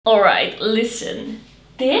Alright, listen.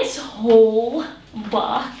 This whole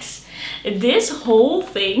box, this whole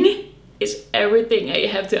thing is everything I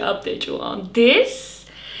have to update you on. This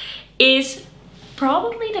is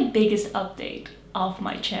probably the biggest update of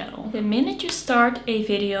my channel. The minute you start a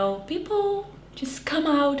video, people just come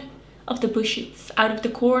out of the bushes, out of the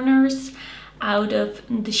corners, out of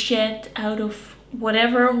the shed, out of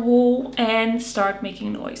whatever hole, and start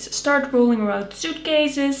making noise. Start rolling around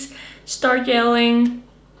suitcases, start yelling.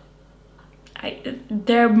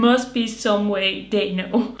 There must be some way they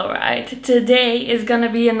know. Alright, today is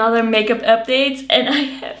gonna be another makeup update, and I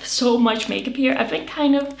have so much makeup here. I've been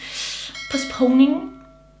kind of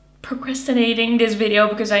procrastinating this video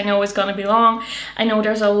because I know it's gonna be long. I know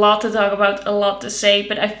there's a lot to talk about, a lot to say,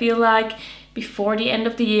 but I feel like before the end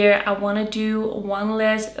of the year I want to do one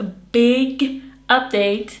last big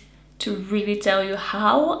update to really tell you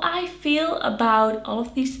how I feel about all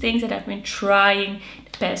of these things that I've been trying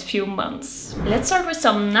the past few months. Let's start with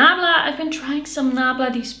some Nabla. I've been trying some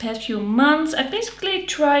Nabla these past few months. I've basically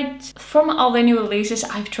tried, from all the new releases,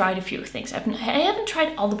 I've tried a few things. I haven't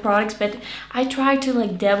tried all the products, but I tried to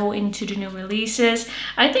like dabble into the new releases.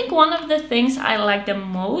 I think one of the things I like the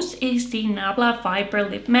most is the Nabla Viper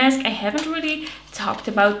Lip Mask. I haven't really talked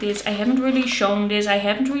about this. I haven't really shown this. I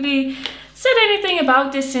haven't really said anything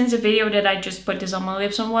about this since a video that I just put this on my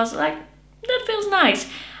lips and was like, that feels nice.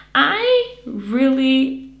 I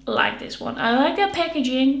really like this one. I like the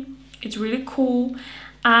packaging. It's really cool.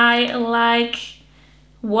 I like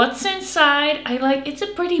what's inside. It's a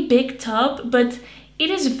pretty big tub, but it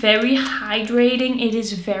is very hydrating. It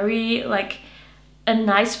is very like a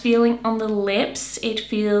nice feeling on the lips. It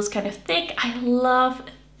feels kind of thick. I love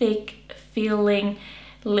thick feeling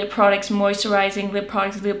lip products, moisturizing lip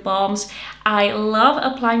products, lip balms. I love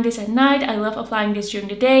applying this at night. I love applying this during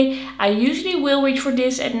the day. I usually will reach for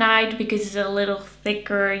this at night because it's a little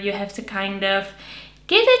thicker. You have to kind of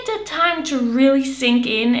give it the time to really sink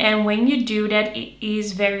in, and when you do that, it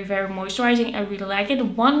is very, very moisturizing. I really like it.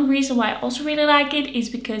 One reason why I also really like it is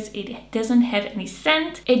because it doesn't have any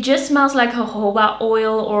scent. It just smells like jojoba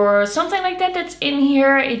oil or something like that that's in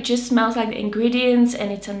here. It just smells like the ingredients,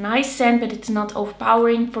 and it's a nice scent, but it's not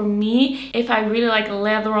overpowering for me. If I really like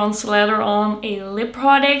slather on a lip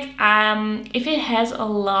product, if it has a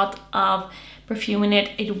lot of perfume in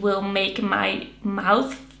it, it will make my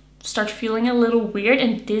mouth start feeling a little weird,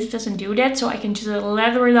 and this doesn't do that, so I can just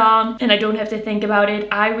lather it on and I don't have to think about it.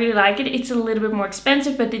 I really like it. It's a little bit more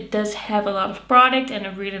expensive, but it does have a lot of product and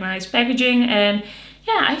a really nice packaging, and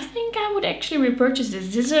yeah, I think I would actually repurchase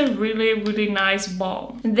this. This is a really, really nice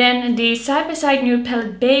balm. Then the Side by Side Nude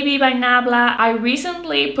Palette Baby by Nabla. I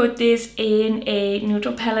recently put this in a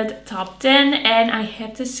neutral palette top 10, and I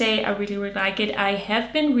have to say I really, really like it. I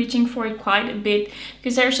have been reaching for it quite a bit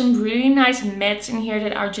because there are some really nice mattes in here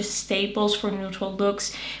that are just staples for neutral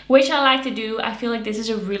looks, which I like to do. I feel like this is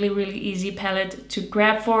a really, really easy palette to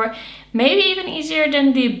grab for. Maybe even easier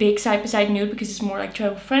than the big Side by Side Nude because it's more like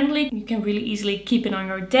travel friendly. You can really easily keep it on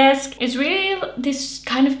your desk. It's really this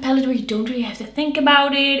kind of palette where you don't really have to think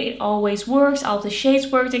about it. It always works. All of the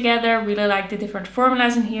shades work together. Really like the different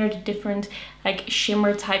formulas in here, the different like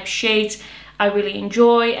shimmer type shades. I really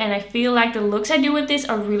enjoy, and I feel like the looks I do with this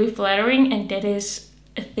are really flattering, and that is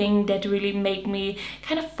a thing that really made me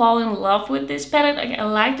kind of fall in love with this palette. Like, I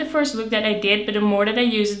like the first look that I did, but the more that I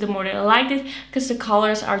use it, the more that I liked it, because the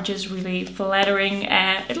colors are just really flattering,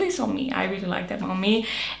 at least on me. I really like them on me,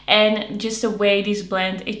 and just the way these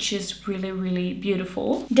blend, it's just really, really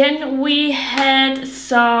beautiful. Then we had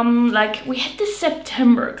some, we had the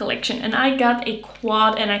September collection, and I got a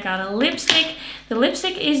quad and I got a lipstick. The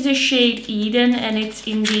lipstick is the shade Eden, and it's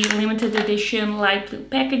in the limited edition light blue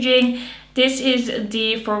packaging. This is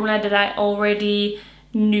the formula that I already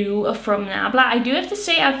knew from Nabla. I do have to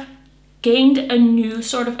say I've gained a new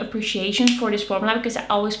sort of appreciation for this formula because I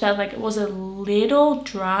always felt like it was a little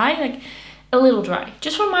dry,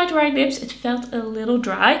 Just for my dry lips, it felt a little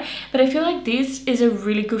dry, but I feel like this is a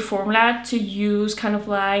really good formula to use kind of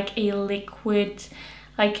like a liquid,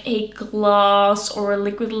 like a gloss or a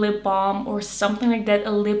liquid lip balm or something like that,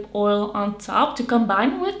 a lip oil on top to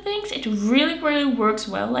combine with things. It really, really works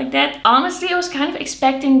well like that. Honestly, I was kind of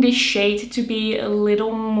expecting this shade to be a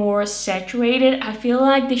little more saturated. I feel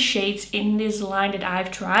like the shades in this line that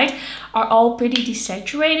I've tried are all pretty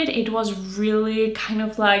desaturated. It was really kind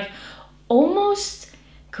of like almost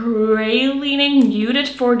gray leaning, muted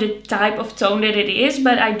for the type of tone that it is,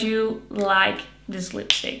 but I do like this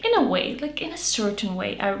lipstick in a way, like in a certain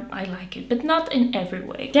way. I like it, but not in every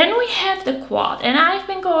way. Then we have the quad, and I've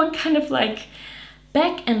been going kind of like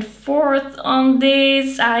back and forth on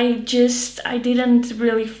this. I didn't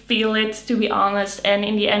really feel it, to be honest, and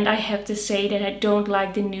in the end I have to say that I don't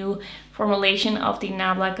like the new formulation of the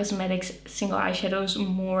Nabla Cosmetics single eyeshadows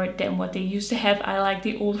more than what they used to have. I like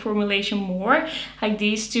the old formulation more. Like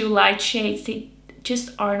these two light shades, they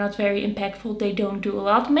just are not very impactful. They don't do a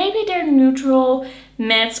lot. Maybe their neutral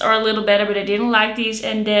mattes are a little better, but I didn't like these.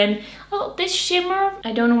 And then, oh, this shimmer,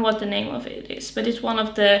 I don't know what the name of it is, but it's one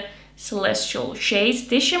of the Celestial shades.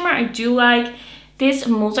 This shimmer I do like. This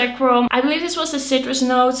multi-chrome, I believe this was the citrus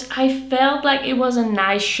notes. I felt like it was a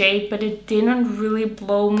nice shade, but it didn't really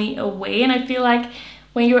blow me away. And I feel like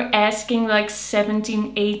when you're asking like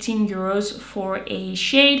 17, 18 euros for a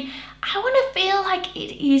shade, I want to feel like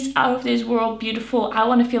it is out of this world beautiful. I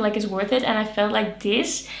want to feel like it's worth it. And I felt like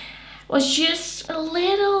this was just a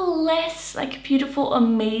little less like beautiful,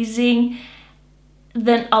 amazing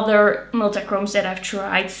than other multichromes that I've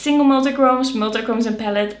tried. Single multichromes and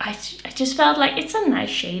palette, I just felt like it's a nice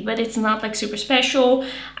shade, but it's not like super special.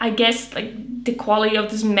 I guess like the quality of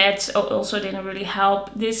this matte also didn't really help.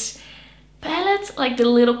 This palette, like the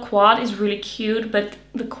little quad is really cute, but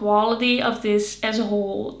the quality of this as a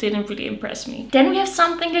whole didn't really impress me. Then we have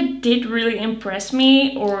something that did really impress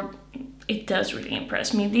me, or it does really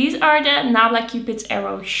impress me. These are the Nabla Cupid's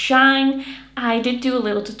Arrow Shine. I did do a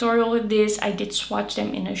little tutorial with this. I did swatch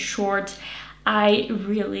them in a short. I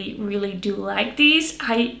really do like these.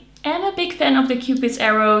 I am a big fan of the Cupid's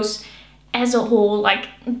Arrows as a whole, like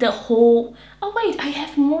the whole... Oh wait, I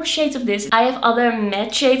have more shades of this. I have other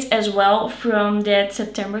matte shades as well from that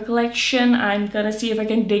September collection. I'm gonna see if I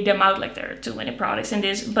can dig them out. Like there are too many products in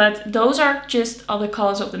this, but those are just other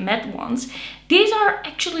colors of the matte ones. These are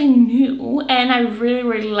actually new and I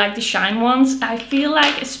really like the shine ones. I feel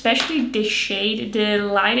like especially this shade, the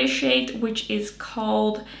lighter shade, which is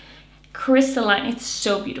called Crystalline, it's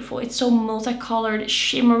so beautiful. It's so multicolored,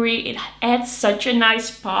 shimmery. It adds such a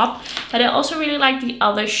nice pop. But I also really like the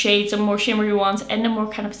other shades, the more shimmery ones and the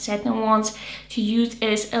more kind of satin ones, to use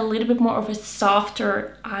as a little bit more of a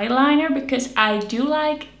softer eyeliner, because I do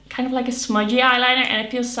like kind of like a smudgy eyeliner, and I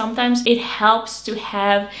feel sometimes it helps to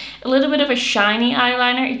have a little bit of a shiny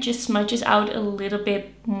eyeliner. It just smudges out a little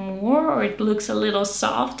bit more, or it looks a little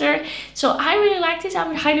softer. So I really like this. I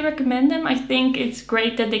would highly recommend them. I think it's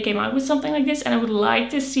great that they came out with something like this, and I would like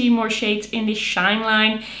to see more shades in the shine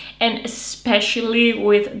line, and especially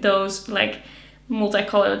with those like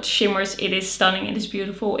multicolored shimmers. It is stunning. It is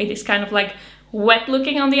beautiful. It is kind of like wet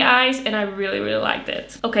looking on the eyes, and I really liked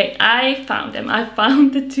it. Okay, I found them. I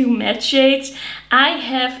found the two matte shades. I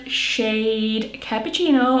have shade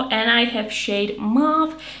Cappuccion and I have shade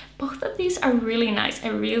Mauve. Both of these are really nice. I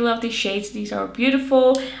really love these shades. These are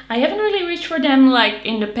beautiful. I haven't really reached for them like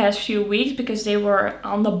in the past few weeks because they were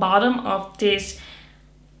on the bottom of this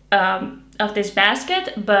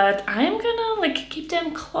basket, but I'm gonna like keep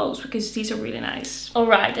them close because these are really nice.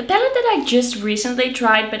 Alright, a palette that I just recently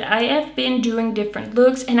tried, but I have been doing different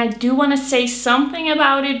looks, and I do want to say something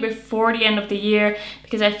about it before the end of the year,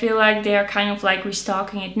 because I feel like they are kind of like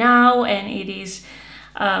restocking it now, and it is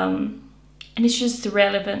and it's just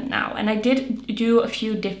relevant now. And I did do a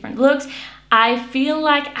few different looks. I feel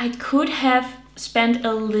like I could have spent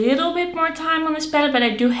a little bit more time on this palette, but I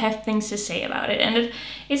do have things to say about it, and it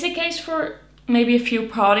is the case for maybe a few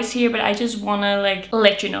products here, but I just want to like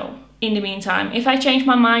let you know. In the meantime, if I change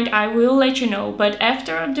my mind, I will let you know. But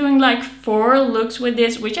after doing like 4 looks with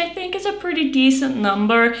this, which I think is a pretty decent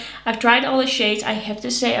number, I've tried all the shades. I have to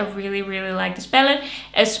say I really like this palette.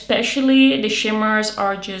 Especially the shimmers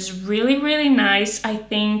are just really nice. I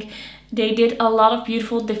think they did a lot of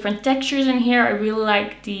beautiful different textures in here. I really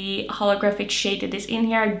like the holographic shade that is in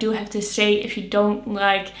here. I do have to say, if you don't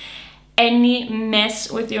like any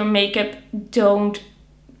mess with your makeup, don't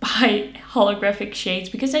buy holographic shades,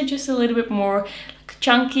 because they're just a little bit more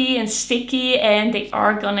chunky and sticky, and they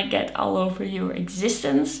are gonna get all over your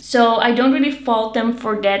existence. So I don't really fault them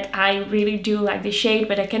for that. I really do like the shade,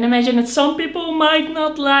 but I can imagine that some people might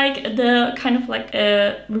not like the kind of like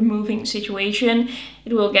a removing situation.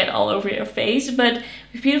 It will get all over your face. But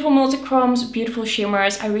with beautiful multichromes, beautiful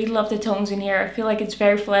shimmers, I really love the tones in here. I feel like it's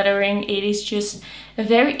very flattering. It is just a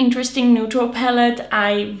very interesting neutral palette.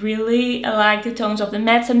 I really like the tones of the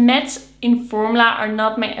mattes. The mattes in formula are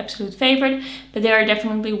not my absolute favorite, but they are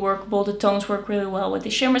definitely workable. The tones work really well with the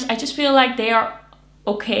shimmers. I just feel like they are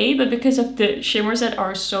okay, but because of the shimmers that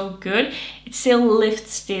are so good, it still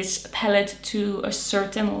lifts this palette to a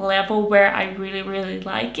certain level where I really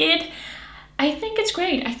like it. I think it's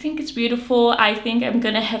great. I think it's beautiful. I think I'm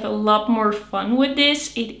gonna have a lot more fun with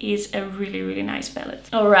this. It is a really, really nice palette.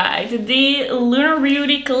 Alright, the Lunar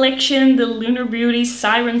Beauty collection, the Lunar Beauty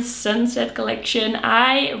Siren Sunset collection.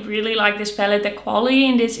 I really like this palette. The quality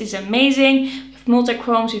in this is amazing.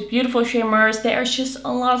 Multi-chromes with beautiful shimmers. There's just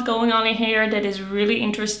a lot going on in here that is really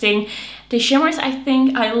interesting. The shimmers I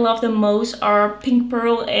think I love the most are Pink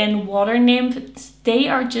Pearl and Water Nymph. They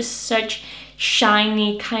are just such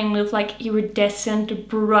shiny, kind of like iridescent,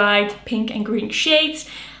 bright pink and green shades.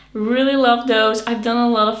 Really love those. I've done a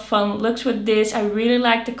lot of fun looks with this. I really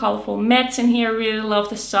like the colorful mattes in here. Really love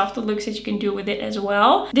the softer looks that you can do with it as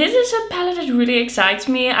well. This is a palette that really excites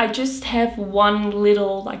me. I just have one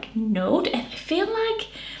little like note, and I feel like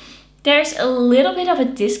there's a little bit of a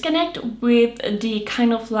disconnect with the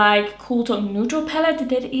kind of like cool tone neutral palette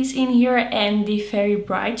that is in here and the very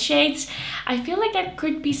bright shades. I feel like there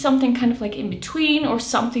could be something kind of like in between, or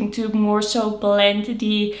something to more so blend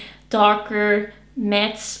the darker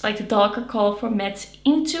mattes, like the darker colorful mattes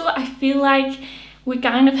into. I feel like we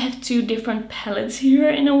kind of have two different palettes here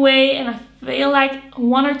in a way, and I feel like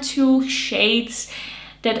one or two shades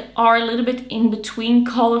that are a little bit in between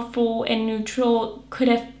colorful and neutral could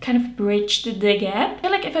have kind of bridged the gap. I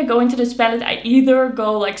feel like if I go into this palette, I either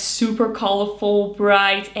go like super colorful,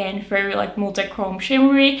 bright and very like multi-chrome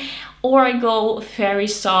shimmery, or I go very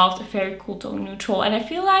soft, very cool tone neutral. And I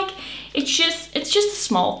feel like it's just a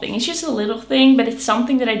small thing. It's just a little thing, but it's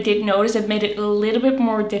something that I did notice that made it a little bit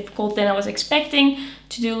more difficult than I was expecting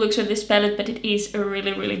to do looks with this palette. But it is a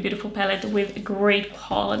really, really beautiful palette with great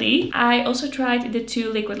quality. I also tried the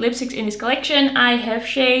two liquid lipsticks in this collection. I have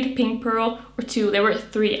shade Pink Pearl, or two. There were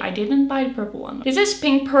three. I didn't buy the purple one. This is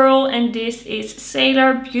Pink Pearl and this is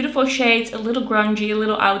Sailor. Beautiful shades, a little grungy, a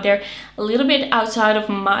little out there, a little bit outside of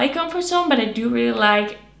my comfort zone, but I do really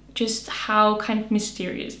like just how kind of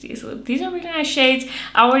mysterious these look. These are really nice shades.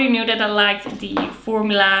 I already knew that I liked the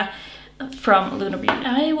formula from Lunar Beauty.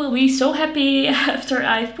 I will be so happy after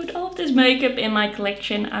I've put all of this makeup in my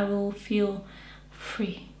collection. I will feel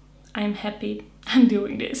free. I'm happy I'm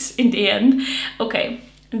doing this in the end. Okay,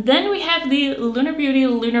 then we have the Lunar Beauty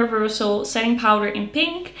Lunarversal setting powder in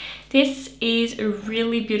pink. This is a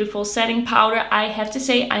really beautiful setting powder. I have to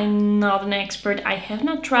say I'm not an expert. I have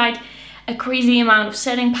not tried a crazy amount of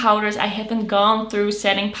setting powders. I haven't gone through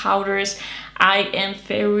setting powders.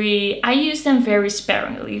 I use them very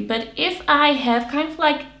sparingly, but if I have kind of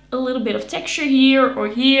like a little bit of texture here, or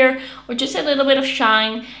just a little bit of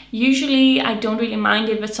shine, usually I don't really mind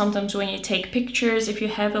it, but sometimes when you take pictures, if you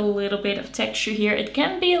have a little bit of texture here, it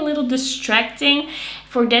can be a little distracting.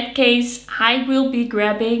 For that case, I will be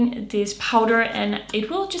grabbing this powder and it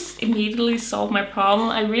will just immediately solve my problem.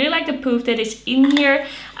 I really like the poof that is in here.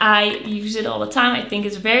 I use it all the time. I think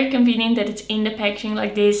it's very convenient that it's in the packaging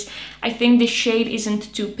like this. I think the shade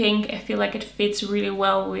isn't too pink. I feel like it fits really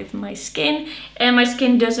well with my skin, and my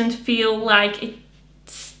skin doesn't feel like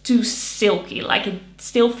it's too silky. Like, it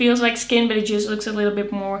still feels like skin, but it just looks a little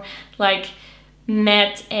bit more like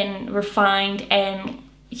matte and refined, and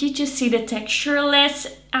you just see the texture less.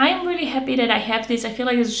 I'm really happy that I have this. I feel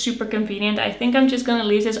like it's super convenient. I think I'm just gonna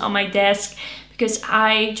leave this on my desk because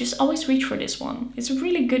I just always reach for this one. It's a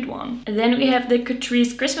really good one. And then we have the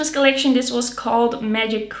Catrice Christmas collection. This was called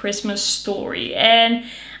Magic Christmas Story. And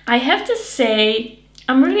I have to say,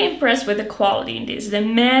 I'm really impressed with the quality in this. The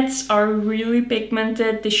mattes are really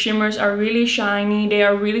pigmented. The shimmers are really shiny. They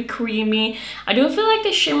are really creamy. I don't feel like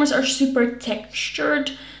the shimmers are super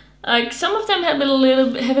textured. Like, some of them have a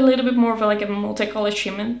little bit more of like a multicolored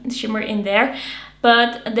shimmer in there,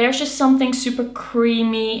 but there's just something super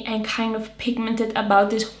creamy and kind of pigmented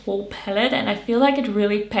about this whole palette, and I feel like it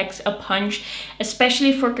really packs a punch,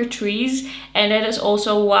 especially for Catrice. And that is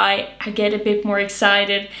also why I get a bit more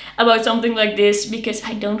excited about something like this, because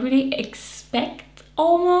I don't really expect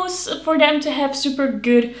almost for them to have super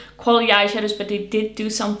good quality eyeshadows, but they did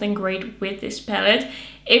do something great with this palette.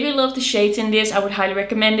 If you love the shades in this, I would highly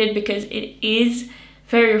recommend it because it is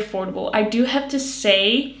very affordable. I do have to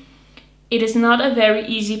say, it is not a very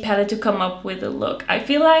easy palette to come up with a look. I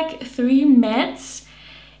feel like 3 mattes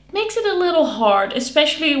makes it a little hard,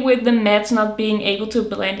 especially with the mattes not being able to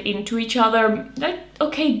blend into each other. Like,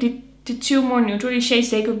 okay, the 2 more neutral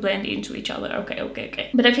shades, they could blend into each other.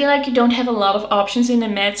 Okay. But I feel like you don't have a lot of options in the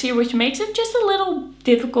mattes here, which makes it just a little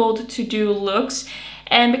difficult to do looks.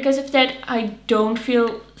 And because of that, I don't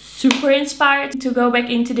feel super inspired to go back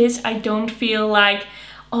into this. I don't feel like,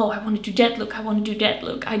 oh, I want to do that look, I want to do that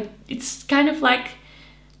look. It's kind of like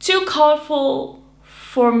too colorful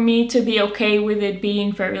for me to be okay with it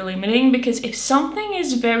being very limiting. Because if something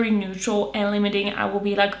is very neutral and limiting, I will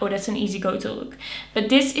be like, oh, that's an easy go-to look. But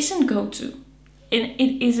this isn't go-to.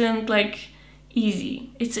 it isn't like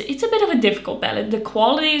easy. It's a bit of a difficult palette. The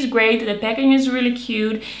quality is great, the packaging is really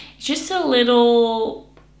cute. It's just a little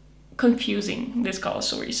confusing, this color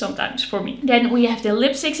story, sometimes for me. Then we have the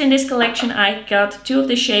lipsticks in this collection. I got 2 of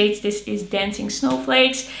the shades. This is Dancing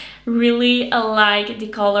Snowflakes. Really like the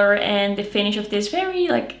color and the finish of this, very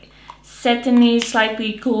like satiny,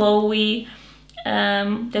 slightly glowy.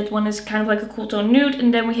 That one is kind of like a cool tone nude.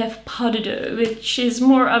 And then we have Deux, which is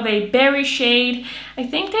more of a berry shade. I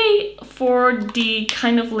think they, for the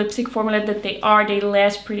kind of lipstick formula that they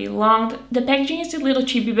last pretty long. The packaging is a little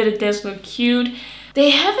cheapy, but it does look cute.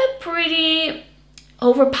 They have a pretty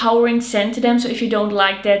overpowering scent to them, so if you don't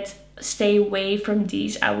like that, stay away from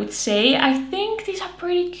these, I would say. I think these are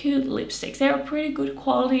pretty cute lipsticks. They're pretty good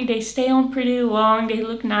quality. They stay on pretty long. They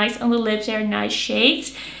look nice on the lips. They're nice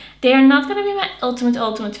shades. They are not gonna be my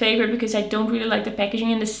ultimate favorite because I don't really like the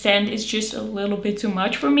packaging, and the scent is just a little bit too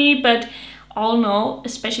much for me. But all in all,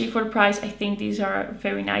 especially for the price, I think these are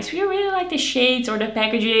very nice. If you really like the shades or the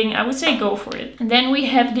packaging, I would say go for it. And then we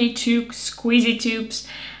have the 2 squeezy tubes,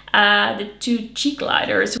 the 2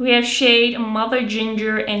 Cheeklighters. We have shade Mother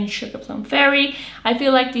Ginger and Sugar Plum Fairy. I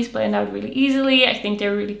feel like these blend out really easily. I think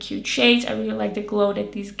they're really cute shades. I really like the glow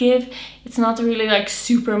that these give. It's not really like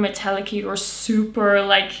super metallic-y or super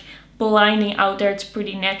like blinding out there. It's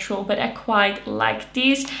pretty natural, but I quite like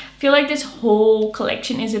these. I feel like this whole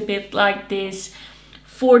collection is a bit like this,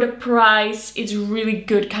 for the price, it's really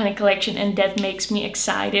good kind of collection, and that makes me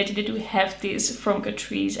excited that we have this from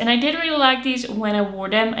Catrice. And I did really like these when I wore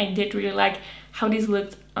them. I did really like how these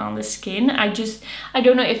looked on the skin. I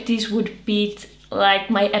don't know if these would beat like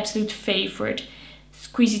my absolute favorite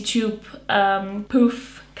squeezy tube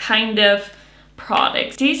poof kind of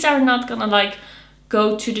products. These are not gonna like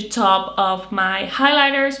go to the top of my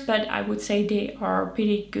highlighters, but I would say they are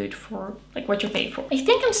pretty good for like what you pay for. I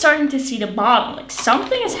think I'm starting to see the bottom, like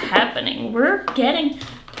something is happening. We're getting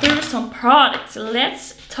through some products.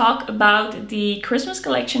 Let's talk about the Christmas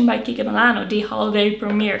collection by Kike Milano, the holiday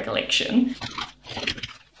premiere collection.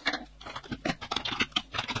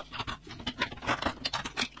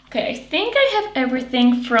 Okay, I think I have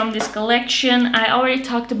everything from this collection. I already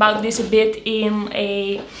talked about this a bit in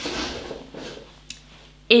a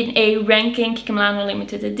ranking Kike Milano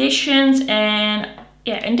limited editions, and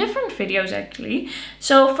yeah, in different videos actually.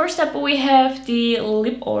 So first up we have the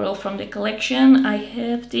lip oil from the collection. I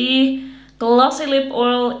have the glossy lip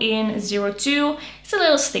oil in 02. It's a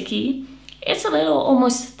little sticky. It's a little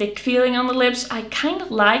almost thick feeling on the lips. I kind of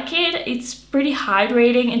like it. It's pretty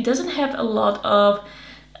hydrating. It doesn't have a lot of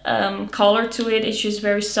color to it. It's just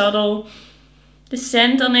very subtle. The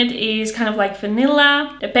scent on it is kind of like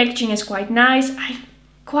vanilla. The packaging is quite nice. I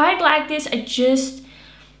quite like this. I just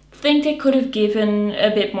think they could have given a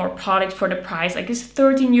bit more product for the price. Like it's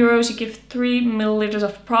 13 euros, you give 3 milliliters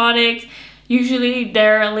of product. Usually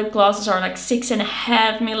their lip glosses are like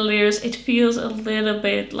 6.5 milliliters. It feels a little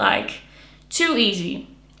bit like too easy.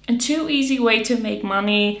 A too easy way to make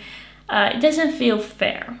money. It doesn't feel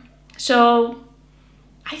fair. So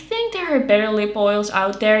I think there are better lip oils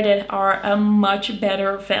out there that are a much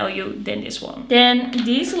better value than this one. Then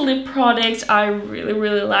these lip products I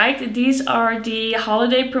really liked. These are the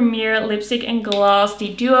Holiday Premiere Lipstick and Gloss,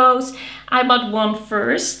 the duos. I bought one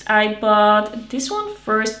first. I bought this one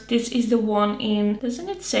first. This is the one in, doesn't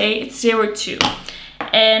it say? It's 02.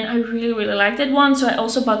 And I really like that one. So I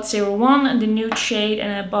also bought 01, the nude shade,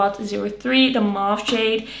 and I bought 03, the mauve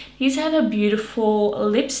shade. These have a beautiful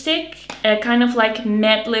lipstick, kind of like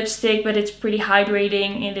matte lipstick, but it's pretty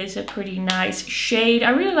hydrating. It is a pretty nice shade. I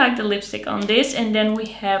really like the lipstick on this. And then we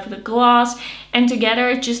have the gloss, and together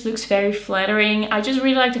it just looks very flattering. I just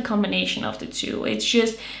really like the combination of the two. It's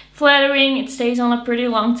just flattering, it stays on a pretty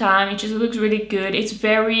long time, it just looks really good. It's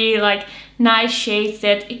very like nice shades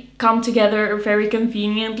that come together very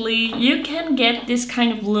conveniently. You can get this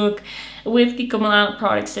kind of look with the Kike Milano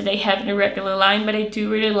products that they have in the regular line, but I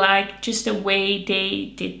do really like just the way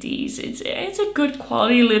they did these. It's a good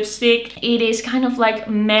quality lipstick. It is kind of like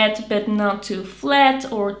matte, but not too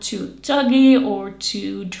flat or too tuggy or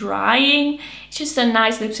too drying. It's just a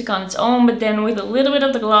nice lipstick on its own, but then with a little bit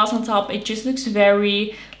of the gloss on top, it just looks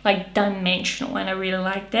very like dimensional, and I really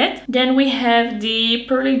like that. Then we have the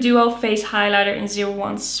Pearly Duo Face Highlighter in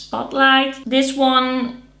 01 Spotlight. This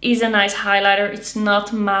one is a nice highlighter. It's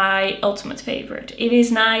not my ultimate favorite. It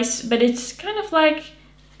is nice, but it's kind of like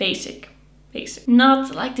basic.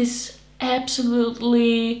 Not like this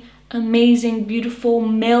absolutely amazing, beautiful,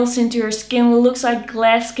 melts into your skin, looks like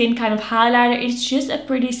glass skin kind of highlighter. It's just a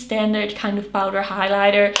pretty standard kind of powder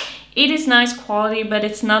highlighter. It is nice quality, but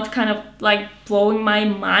it's not kind of like blowing my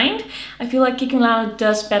mind. I feel like Kiko Milano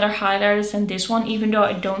does better highlighters than this one, even though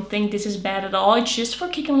I don't think this is bad at all. It's just for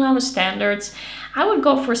Kiko Milano standards, I would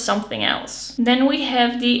go for something else. Then we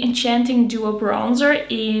have the Enchanting Duo Bronzer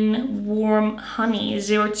in Warm Honey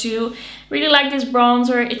 02. Really like this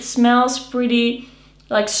bronzer. It smells pretty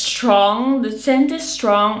like strong. The scent is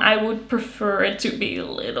strong. I would prefer it to be a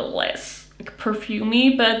little less like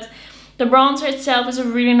perfumey, but the bronzer itself is a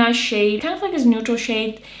really nice shade, kind of like this neutral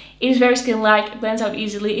shade. It is very skin-like, it blends out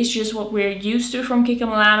easily. It's just what we're used to from Kiko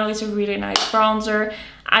Milano. It's a really nice bronzer.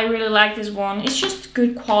 I really like this one. It's just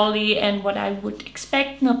good quality and what I would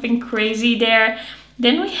expect, nothing crazy there.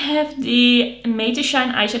 Then we have the Made to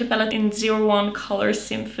Shine eyeshadow palette in 01 color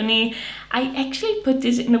Symphony. I actually put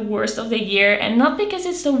this in the worst of the year, and not because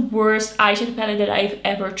it's the worst eyeshadow palette that I've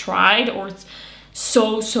ever tried or it's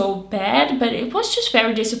so bad, but it was just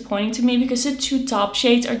very disappointing to me because the two top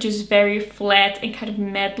shades are just very flat and kind of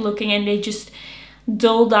matte looking, and they just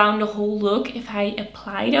dull down the whole look if I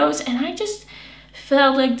apply those. And I just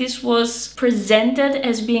felt like this was presented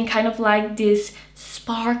as being kind of like this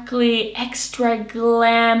sparkly, extra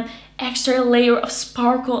glam, extra layer of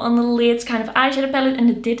sparkle on the lids kind of eyeshadow palette, and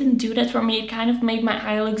it didn't do that for me. It kind of made my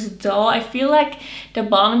eye looks dull. I feel like the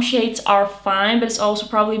bottom shades are fine, but it's also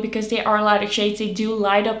probably because they are lighter shades. They do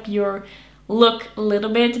light up your look a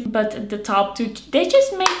little bit, but the top two, they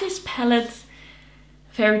just made this palette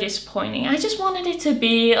very disappointing. I just wanted it to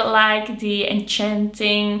be like the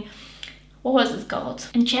Enchanting, what was it called?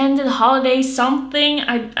 Enchanted Holiday something.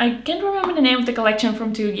 I can't remember the name of the collection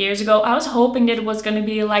from 2 years ago. I was hoping that it was going to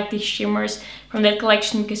be like the shimmers from that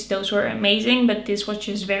collection because those were amazing, but this was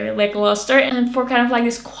just very lackluster. And for kind of like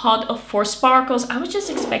this quad of 4 sparkles, I was just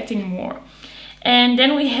expecting more. And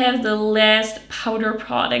then we have the last powder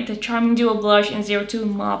product, the Charming Duo Blush in 02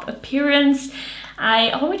 Mauve Appearance.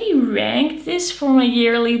 I already ranked this for my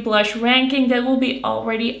yearly blush ranking that will be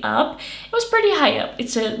already up. It was pretty high up.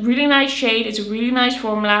 It's a really nice shade. It's a really nice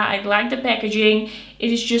formula. I like the packaging.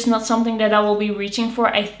 It is just not something that I will be reaching for,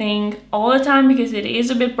 I think, all the time because it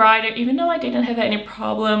is a bit brighter, even though I didn't have any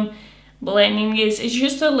problem blending this. It's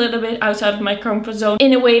just a little bit outside of my comfort zone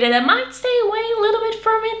in a way that I might stay away a little bit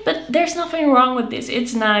from it, but there's nothing wrong with this.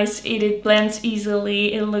 It's nice. It blends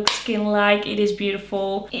easily. It looks skin-like. It is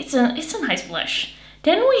beautiful. It's a nice blush.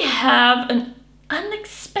 Then we have an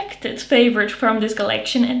unexpected favorite from this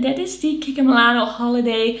collection, and that is the Kiko Milano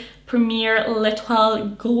Holiday Première L'Etoile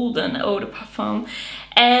Golden Eau de Parfum.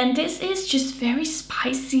 And this is just very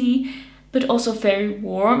spicy, but also very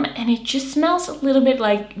warm, and it just smells a little bit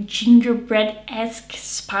like gingerbread-esque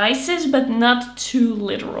spices, but not too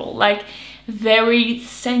literal. Like very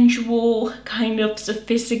sensual, kind of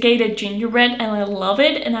sophisticated gingerbread, and I love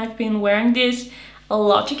it. And I've been wearing this a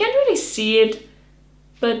lot. You can't really see it,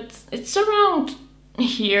 but it's around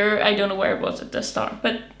here. I don't know where it was at the start,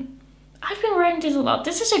 but I've been wearing this a lot.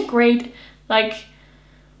 This is a great like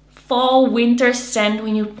fall winter scent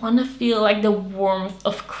when you want to feel like the warmth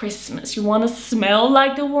of Christmas. You want to smell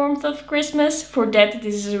like the warmth of Christmas. For that,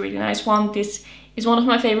 this is a really nice one. This is one of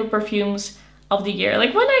my favorite perfumes of the year.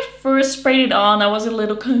 Like when I first sprayed it on, I was a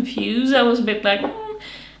little confused. I was a bit like,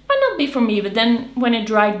 might not be for me, but then when it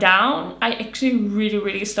dried down, I actually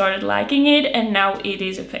really started liking it, and now it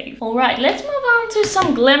is a fave. Alright, let's move on to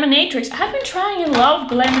some Glaminatrix. I've been trying a lot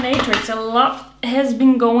of Glaminatrix. A lot has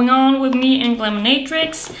been going on with me in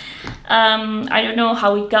Glaminatrix. I don't know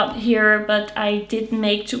how we got here, but I did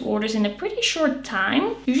make 2 orders in a pretty short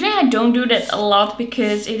time. Usually I don't do that a lot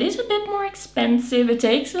because it is a bit more expensive. It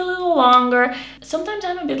takes a little longer. Sometimes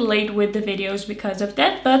I'm a bit late with the videos because of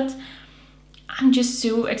that, but I'm just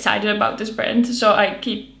so excited about this brand, so I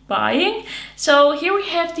keep buying. So here we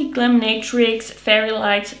have the Glaminatrix Fairy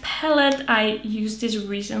Lights palette. I used this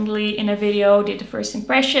recently in a video, did the first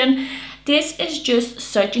impression. This is just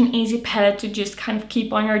such an easy palette to just kind of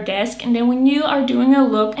keep on your desk, and then when you are doing a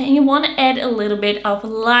look and you want to add a little bit of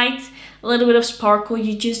light, a little bit of sparkle,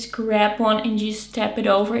 you just grab one and just tap it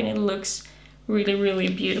over and it looks really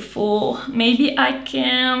beautiful. Maybe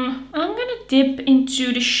I'm gonna dip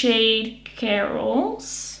into the shade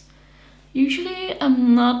Carols. Usually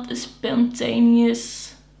I'm not a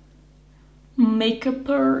spontaneous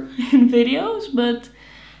makeupper in videos, but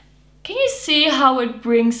can you see how it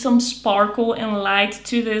brings some sparkle and light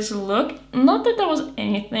to this look? Not that there was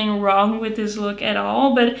anything wrong with this look at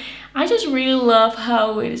all, but I just really love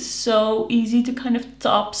how it is so easy to kind of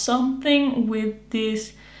top something with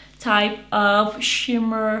this type of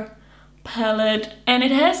shimmer palette, and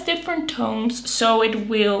it has different tones, so it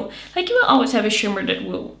will, like, you will always have a shimmer that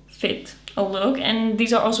will fit a look, and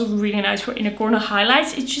these are also really nice for inner corner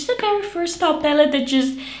highlights. It's just a very versatile palette that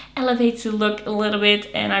just elevates the look a little bit,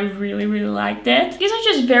 and I really like that. These are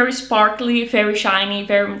just very sparkly, very shiny,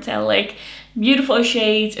 very metallic, beautiful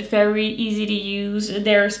shades, very easy to use.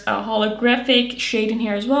 There's a holographic shade in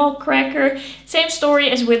here as well, Cracker. Same story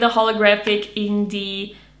as with the holographic in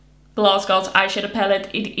the GlossGods eyeshadow palette.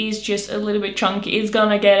 It is just a little bit chunky. It's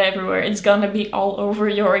gonna get everywhere. It's gonna be all over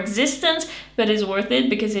your existence, but it's worth it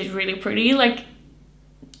because it's really pretty. Like,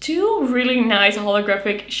 two really nice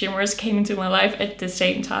holographic shimmers came into my life at the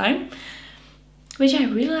same time, which I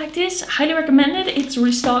really like. This, highly recommend it. It's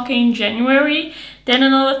restocking in January. Then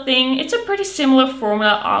another thing, it's a pretty similar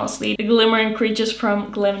formula, honestly. The glimmering creatures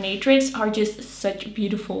from Glaminatrix are just such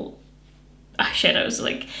beautiful eyeshadows.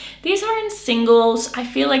 Like, these are in singles. I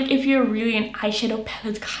feel like if you're really an eyeshadow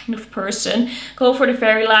palette kind of person, go for the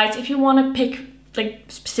fairy lights. If you want to pick like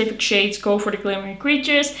specific shades, go for the glimmering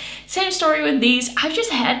creatures. Same story with these. I've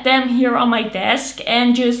just had them here on my desk,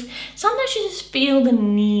 and just sometimes you just feel the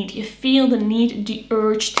need. You feel the need, the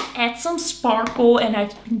urge to add some sparkle, and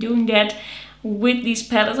I've been doing that with these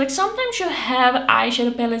palettes. Like, sometimes you have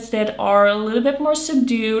eyeshadow palettes that are a little bit more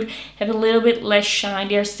subdued, have a little bit less shine.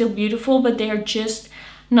 They are still beautiful, but they are just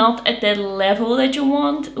not at that level that you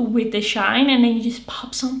want with the shine, and then you just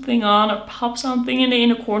pop something on or pop something in the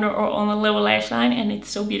inner corner or on a lower lash line, and it's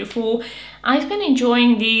so beautiful. I've been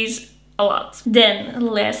enjoying these a lot. Then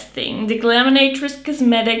last thing, the Glaminatrix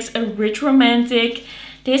Cosmetics A Rich Romantic.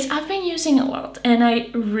 This I've been using a lot, and I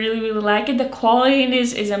really like it. The quality in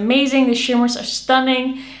this is amazing. The shimmers are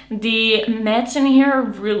stunning. The mattes in here,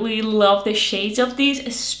 really love the shades of these,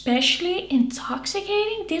 especially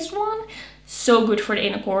Intoxicating. This one, so good for the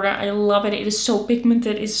inner corner. I love it. It is so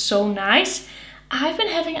pigmented. It's so nice. I've been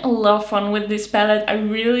having a lot of fun with this palette. I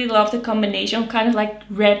really love the combination, kind of like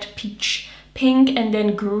red, peach, pink, and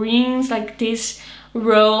then greens. Like, this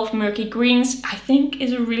row of murky greens I think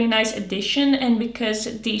is a really nice addition, and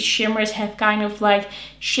because these shimmers have kind of like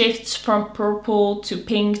shifts from purple to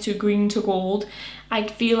pink to green to gold, I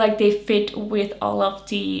feel like they fit with all of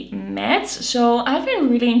the mattes. So I've been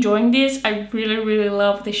really enjoying this. I really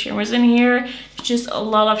love the shimmers in here. It's just a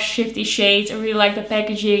lot of shifty shades. I really like the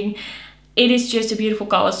packaging. It is just a beautiful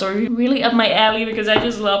color story. Really up my alley, because I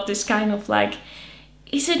just love this kind of like,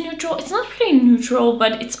 is it neutral? It's not really neutral,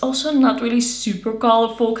 but it's also not really super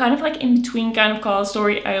colorful. Kind of like in between kind of color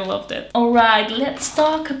story. I loved it. Alright, let's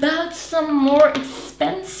talk about some more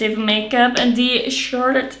expensive makeup, and the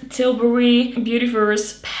Charlotte Tilbury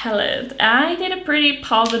Beautyverse palette. I did a pretty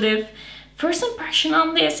positive first impression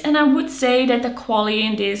on this, and I would say that the quality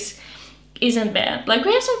in this isn't bad. Like,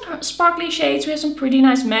 we have some sparkly shades, we have some pretty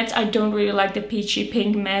nice mattes. I don't really like the peachy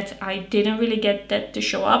pink matte. I didn't really get that to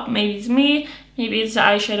show up. Maybe it's me, maybe it's the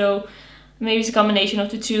eyeshadow, maybe it's a combination of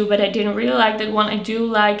the two, but I didn't really like that one. I do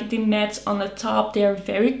like the mattes on the top. They are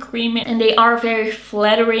very creamy, and they are very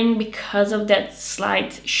flattering because of that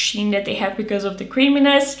slight sheen that they have because of the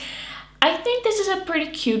creaminess. I think this is a pretty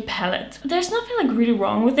cute palette. There's nothing like really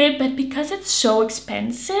wrong with it, but because it's so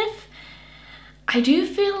expensive, I do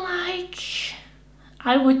feel like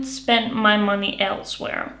I would spend my money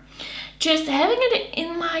elsewhere. Just having it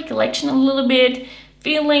in my collection a little bit,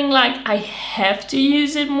 feeling like I have to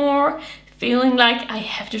use it more, feeling like I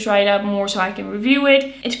have to try it out more so I can review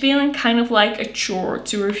it. It's feeling kind of like a chore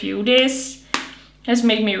to review this has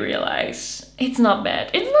made me realize it's not bad.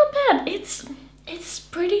 It's not bad. It's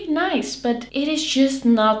pretty nice, but it is just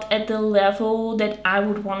not at the level that I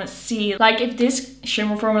would want to see. Like, if this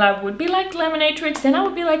shimmer formula would be like Glaminatrix, then I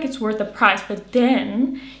would be like, it's worth the price. But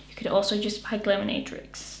then you could also just buy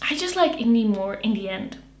Glaminatrix. I just like indie more in the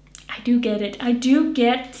end. I do get it. I do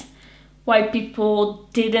get why people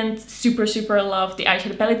didn't super love the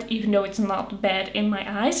eyeshadow palette, even though it's not bad in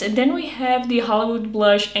my eyes. And then we have the Hollywood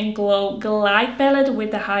Blush and Glow Glide palette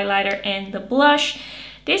with the highlighter and the blush.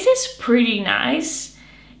 This is pretty nice.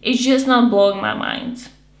 It's just not blowing my mind.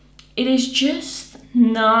 It is just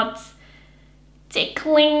not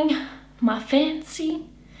tickling my fancy.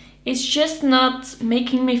 It's just not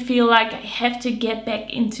making me feel like I have to get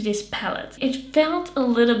back into this palette. It felt a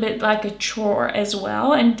little bit like a chore as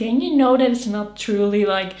well. And then you know that it's not truly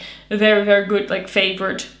like a very good like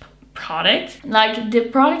favorite product. Like, the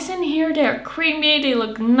products in here, they're creamy, they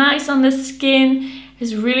look nice on the skin.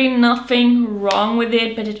 There's really nothing wrong with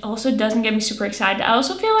it, but it also doesn't get me super excited. I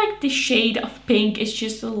also feel like the shade of pink is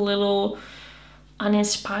just a little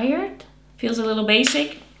uninspired. Feels a little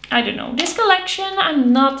basic. I don't know. This collection,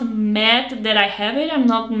 I'm not mad that I have it. I'm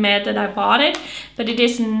not mad that I bought it. But it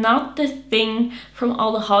is not the thing from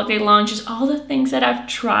all the holiday launches, all the things that I've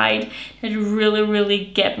tried that really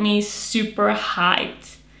get me super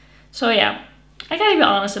hyped So yeah, I gotta be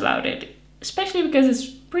honest about it, especially because it's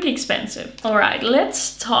pretty expensive. Alright,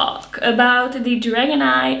 let's talk about the Dragon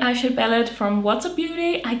Eye eyeshadow palette from What's Up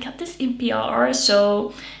Beauty. I got this in PR,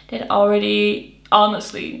 so that already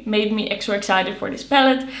honestly made me extra excited for this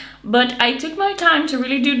palette. But I took my time to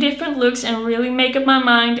really do different looks and really make up my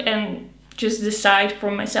mind and just decide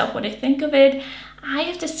for myself what I think of it. I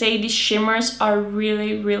have to say these shimmers are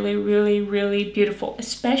really, really, really, really beautiful.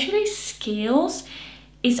 Especially Scales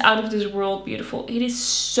is out of this world beautiful. It is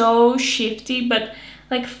so shifty, but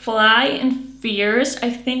like Fly and Fierce,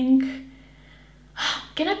 I think.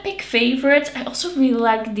 Can I pick favorites? I also really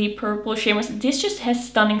like the purple shimmers. This just has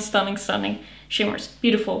stunning, stunning, stunning shimmers.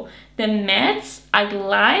 Beautiful. The mattes I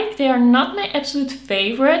like. They are not my absolute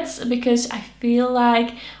favorites because I feel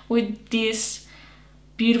like with this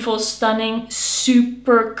beautiful, stunning,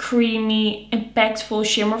 super creamy, impactful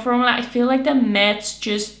shimmer formula, I feel like the mattes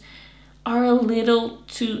just are a little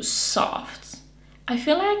too soft. I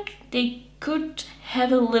feel like they could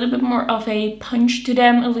have a little bit more of a punch to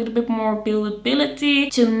them, a little bit more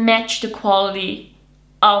buildability to match the quality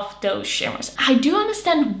of those shimmers. I do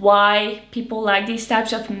understand why people like these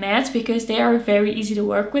types of mattes because they are very easy to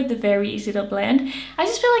work with, they're very easy to blend. I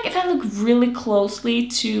just feel like if I look really closely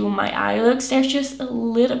to my eye looks, there's just a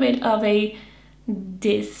little bit of a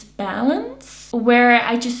disbalance where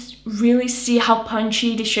I just really see how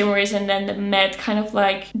punchy the shimmer is and then the matte kind of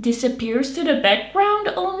like disappears to the background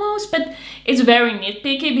almost. But it's very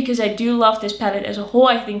nitpicky because I do love this palette as a whole.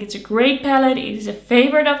 I think it's a great palette. It is a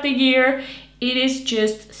favorite of the year. It is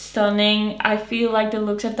just stunning. I feel like the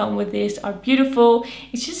looks I've done with this are beautiful.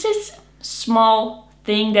 It's just this small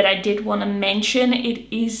thing that I did want to mention. It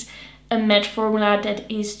is a matte formula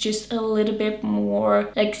that is just a little bit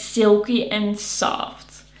more like silky and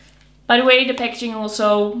soft. By the way, the packaging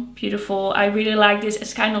also beautiful. I really like this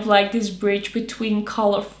as kind of like this bridge between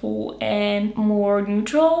colorful and more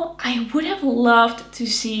neutral. I would have loved to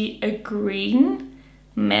see a green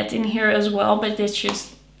matte in here as well, but that's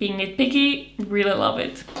just being nitpicky. Really love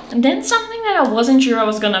it. And then something that I wasn't sure I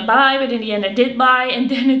was gonna buy, but in the end I did buy,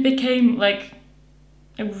 and then it became like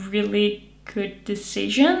a really good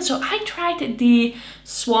decision. So I tried the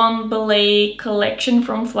Swan Ballet collection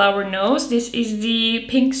from Flower Nose. This is the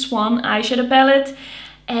Pink Swan eyeshadow palette,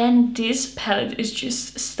 and this palette is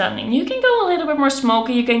just stunning. You can go a little bit more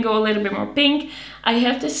smoky, you can go a little bit more pink. I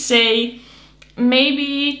have to say,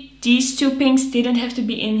 maybe these two pinks didn't have to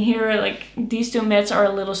be in here. Like, these two mattes are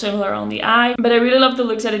a little similar on the eye, but I really love the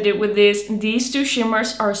looks that I did with this. These two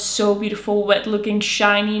shimmers are so beautiful, wet looking,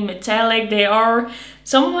 shiny, metallic. They are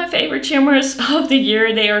some of my favorite shimmers of the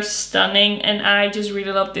year. They are stunning, and I just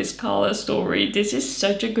really love this color story. This is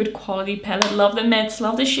such a good quality palette. Love the mattes,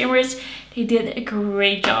 love the shimmers. They did a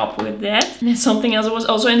great job with that. And then something else that was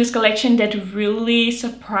also in this collection that really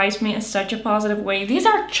surprised me in such a positive way. These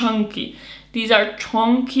are chunky. These are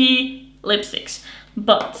chunky lipsticks,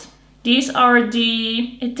 but these are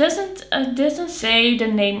the, it doesn't say the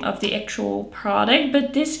name of the actual product,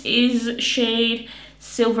 but this is shade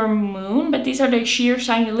Silver Moon. But these are the sheer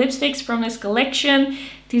shiny lipsticks from this collection.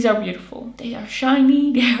 These are beautiful. They are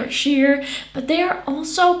shiny, they are sheer, but they are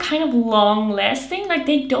also kind of long lasting. Like,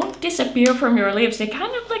 they don't disappear from your lips. They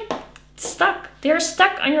kind of like stuck. They're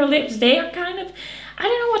stuck on your lips. They are kind of, I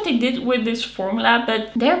don't know what they did with this formula,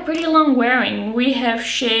 but they're pretty long wearing. We have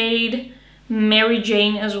shade Mary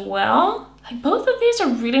Jane as well. Like, both of these are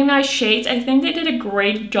really nice shades. I think they did a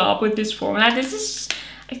great job with this formula. This is,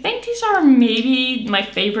 I think these are maybe my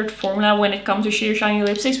favorite formula when it comes to sheer shiny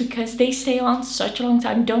lipsticks because they stay on such a long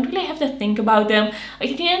time. You don't really have to think about them.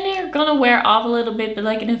 Like, at the end they're gonna wear off a little bit, but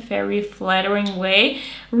like in a very flattering way.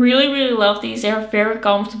 Really, really love these. They're very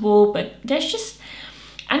comfortable, but there's just,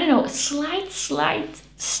 I don't know, a slight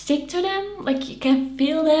stick to them. Like, you can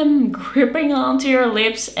feel them gripping onto your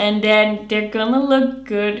lips, and then they're gonna look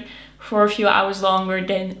good for a few hours longer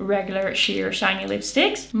than regular sheer shiny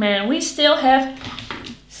lipsticks. Man, we still have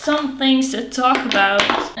some things to talk about.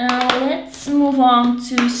 Let's move on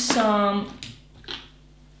to some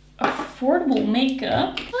affordable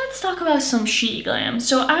makeup. Let's talk about some She Glam.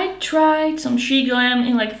 So I tried some She Glam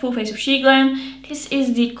in like a full face of She Glam. This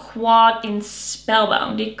is the quad in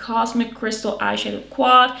Spellbound, the Cosmic Crystal Eyeshadow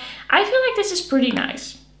Quad. I feel like this is pretty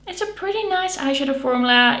nice. It's a pretty nice eyeshadow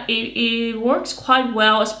formula. It works quite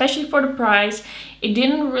well, especially for the price. It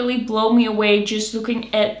didn't really blow me away just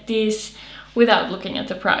looking at this without looking at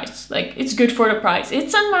the price. Like, it's good for the price.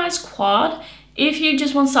 It's a nice quad. If you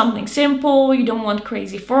just want something simple, you don't want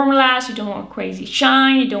crazy formulas, you don't want crazy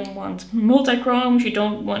shine, you don't want multi-chromes, you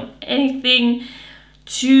don't want anything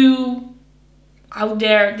too out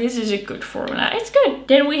there, this is a good formula. It's good.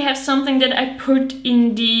 Then we have something that I put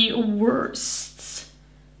in the worst.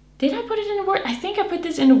 Did I put it in the worst? I think I put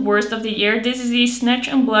this in the worst of the year. This is the Snatch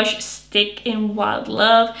and Blush Stick in Wild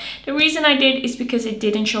Love. The reason I did is because it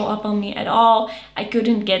didn't show up on me at all. I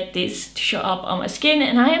couldn't get this to show up on my skin,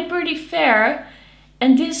 and I am pretty fair.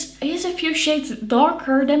 And this is a few shades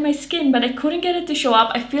darker than my skin, but I couldn't get it to show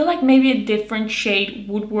up. I feel like maybe a different shade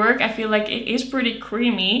would work. I feel like it is pretty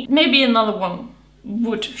creamy. Maybe another one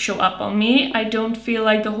would show up on me. I don't feel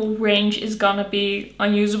like the whole range is gonna be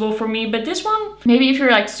unusable for me, but this one, maybe if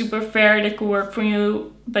you're like super fair, that could work for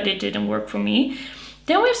you, but it didn't work for me.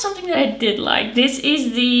 Then we have something that I did like. This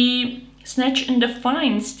is the Snatch and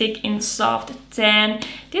Define Stick in Soft Tan.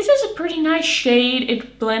 This is a pretty nice shade.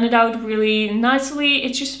 It blended out really nicely.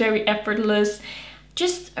 It's just very effortless.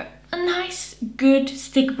 Just a nice, good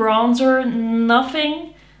stick bronzer.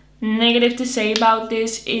 Nothing negative to say about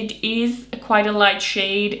this. It is quite a light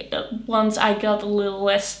shade. Once I got a little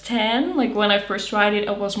less tan, like when I first tried it,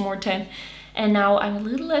 I was more tan. And now I'm a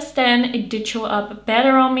little less tan. It did show up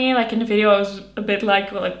better on me. Like in the video, I was a bit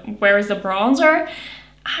like where is the bronzer?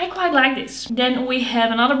 I quite like this. Then we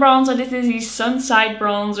have another bronzer. This is the Sunside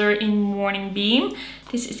bronzer in Morning Beam.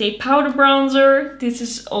 This is a powder bronzer. This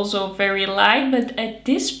is also very light, but at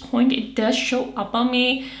this point it does show up on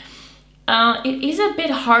me. It is a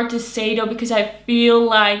bit hard to say though, because I feel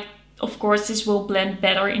like, of course, this will blend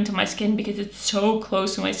better into my skin because it's so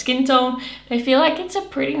close to my skin tone. But I feel like it's a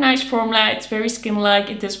pretty nice formula. It's very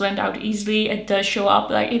skin-like. It does blend out easily. It does show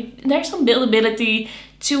up. Like there's some buildability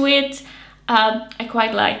to it. I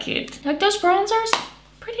quite like it. Like those bronzers,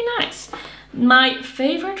 pretty nice. My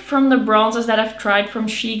favorite from the bronzers that I've tried from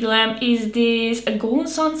SheGlam is this Golden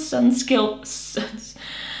Sun Sun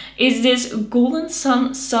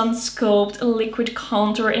Sculpt Liquid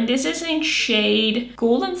Contour, and this is in shade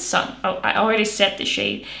Golden Sun. Oh, I already said the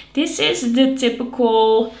shade. This is the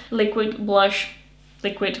typical liquid blush,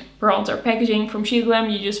 liquid bronzer packaging from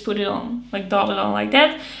SheGlam. You just put it on, like dot it on like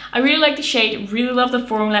that. I really like the shade, really love the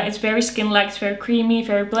formula. It's very skin-like, it's very creamy,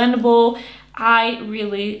 very blendable. I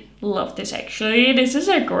really love this actually. This is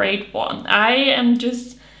a great one. I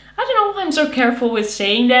don't know why I'm so careful with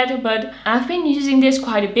saying that, but I've been using this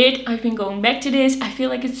quite a bit. I've been going back to this. I feel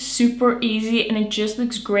like it's super easy and it just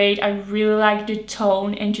looks great. I really like the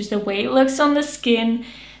tone and just the way it looks on the skin.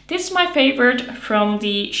 This is my favorite from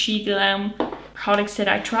the SheGlam products that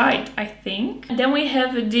I tried, I think. And then we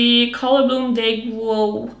have the Color Bloom Day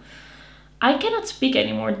Glow. I cannot speak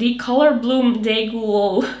anymore. The Color Bloom Day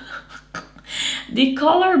Glow. The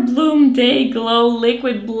Color Bloom Day Glow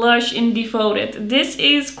Liquid Blush in Devoted. This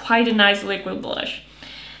is quite a nice liquid blush.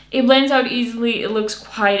 It blends out easily. It looks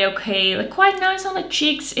quite okay. Like quite nice on the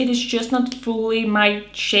cheeks. It is just not fully my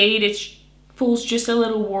shade. It feels just a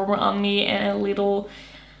little warmer on me and a little...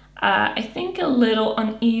 I think a little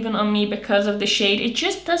uneven on me because of the shade. It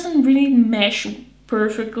just doesn't really mesh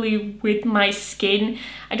perfectly with my skin.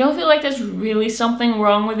 I don't feel like there's really something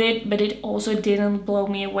wrong with it, but it also didn't blow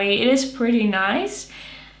me away. It is pretty nice.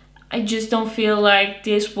 I just don't feel like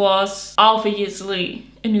this was obviously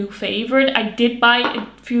a new favorite. I did buy a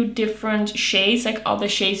few different shades, like other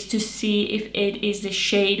shades, to see if it is the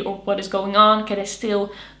shade or what is going on. Can I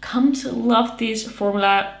still come to love this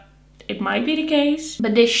formula? It might be the case,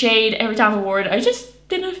 but this shade, every time I wore it, I just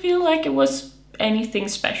didn't feel like it was anything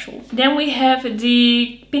special. Then we have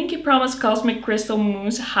the Pinky Promise Cosmic Crystal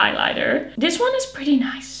Mousse Highlighter. This one is pretty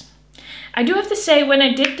nice. I do have to say, when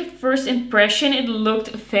I did the first impression, it looked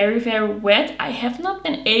very, very wet. I have not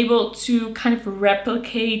been able to kind of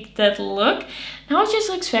replicate that look. Now it just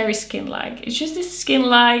looks very skin-like. It's just this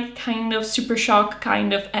skin-like kind of super shock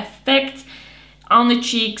kind of effect on the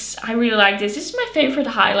cheeks. I really like this. This is my favorite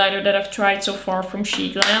highlighter that I've tried so far from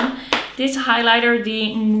SheGlam. This highlighter,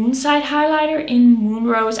 the Moonside highlighter in Moon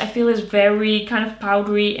Rose, I feel is very kind of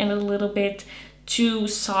powdery and a little bit too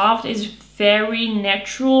soft. It's very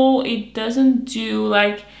natural. It doesn't do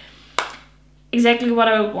like exactly what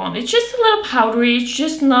I would want. It's just a little powdery. It's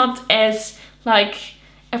just not as like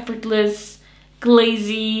effortless,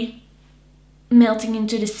 glazy, melting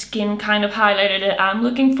into the skin kind of highlighter that I'm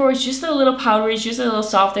looking for. It's just a little powdery, it's just a little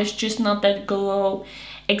soft. There's just not that glow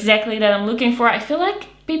exactly that I'm looking for. I feel like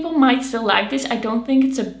people might still like this. I don't think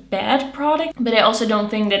it's a bad product, but I also don't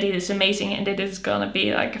think that it is amazing and that it's gonna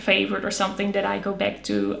be like a favorite or something that I go back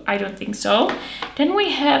to. I don't think so. Then we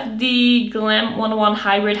have the Glam 101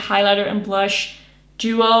 Hybrid Highlighter and Blush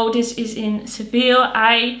Duo. This is in Seville.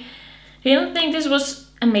 I didn't think this was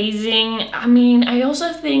amazing. I mean, I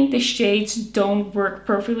also think the shades don't work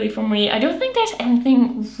perfectly for me. I don't think there's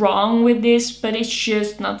anything wrong with this, but it's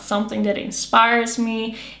just not something that inspires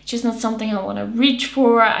me. It's just not something I want to reach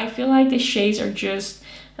for. I feel like the shades are just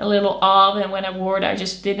a little off, and when I wore it, I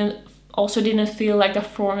just didn't feel like the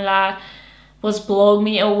formula was blowing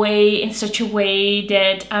me away in such a way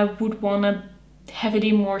that I would want to have it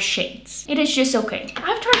in more shades. It is just okay.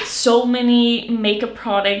 I've tried so many makeup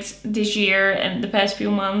products this year and the past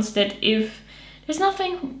few months that if there's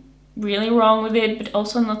nothing really wrong with it, but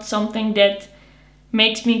also not something that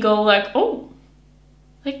makes me go like, oh,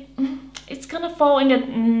 like it's gonna fall in that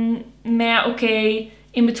meh, okay,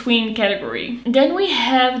 in between category. Then we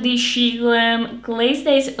have the Cheeklighter Glaze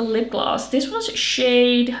Days lip gloss. This was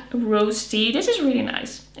shade Rose Tea. This is really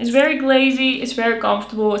nice. It's very glazy, it's very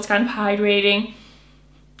comfortable, it's kind of hydrating.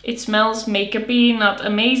 It smells makeup-y, not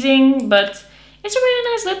amazing, but it's a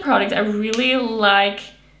really nice lip product. I really like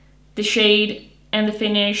the shade and the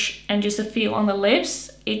finish and just the feel on the lips.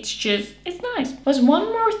 It's nice. There's one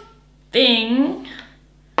more thing.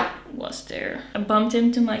 Was there? I bumped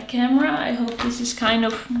into my camera. I hope this is kind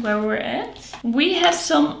of where we're at. We have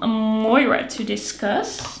some Moira to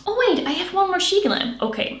discuss. Oh wait, I have one more Cheeklighter.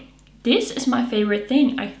 Okay. This is my favorite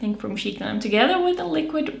thing, I think, from Cheeklighter. Together with a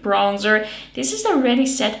liquid bronzer, this is the Ready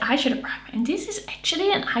Set eyeshadow primer. And this is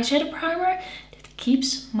actually an eyeshadow primer that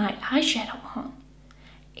keeps my eyeshadow on.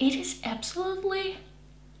 It is absolutely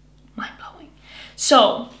mind-blowing.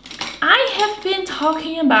 So, I have been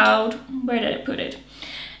talking about, where did I put it?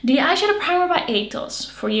 The eyeshadow primer by Paeltte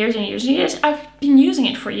for years and years and years. I've been using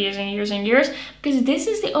it for years and years and years because this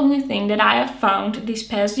is the only thing that I have found these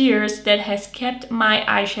past years that has kept my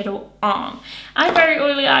eyeshadow on. I have very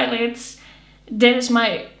oily eyelids. That is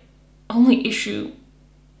my only issue.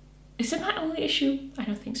 Is it my only issue? I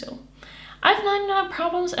don't think so. I have 99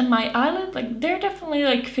 problems and my eyelid, like, they're definitely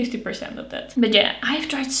like 50% of that. But yeah, I've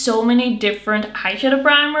tried so many different eyeshadow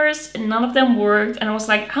primers and none of them worked. And I was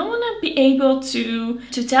like, I want to be able to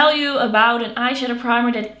tell you about an eyeshadow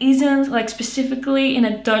primer that isn't like specifically in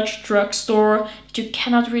a Dutch drugstore that you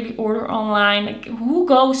cannot really order online. Like, who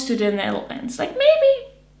goes to the Netherlands? Like,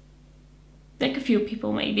 maybe, like a few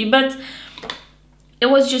people maybe, but it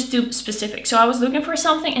was just too specific. So I was looking for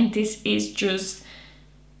something and this is just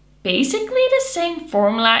basically the same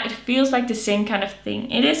formula. It feels like the same kind of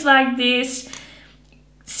thing. It is like this,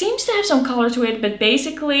 seems to have some color to it, but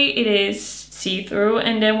basically it is see-through,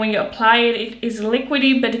 and then when you apply it, it is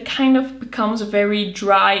liquidy, but it kind of becomes very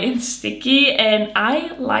dry and sticky, and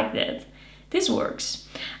I like that. This works.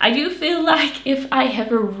 I do feel like if I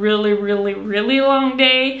have a really long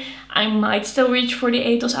day, I might still reach for the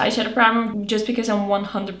Paeltte eyeshadow primer just because I'm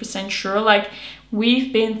 100% sure. Like,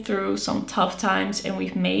 we've been through some tough times and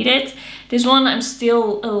we've made it. This one I'm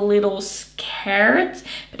still a little scared,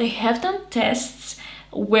 but I have done tests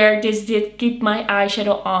where this did keep my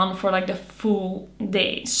eyeshadow on for like the full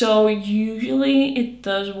day. So usually it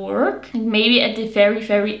does work. Maybe at the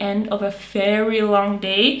very end of a very long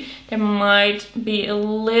day, there might be a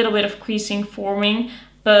little bit of creasing forming,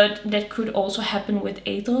 but that could also happen with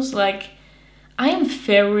Paeltte. Like, I am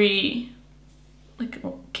very, like,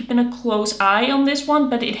 keeping a close eye on this one,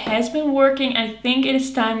 but it has been working. I think it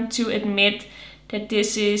is time to admit that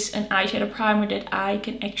this is an eyeshadow primer that I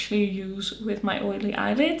can actually use with my oily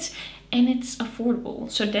eyelids, and it's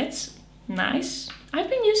affordable, so that's nice. I've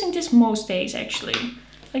been using this most days actually.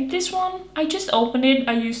 Like this one, I just opened it,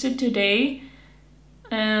 I used it today,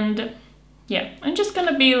 and yeah, I'm just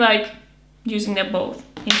gonna be like using them both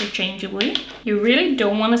interchangeably. You really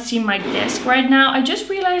don't want to see my desk right now. I just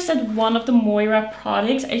realized that one of the Moira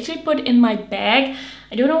products I actually put in my bag.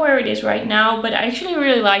 I don't know where it is right now, but I actually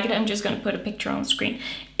really like it. I'm just gonna put a picture on the screen.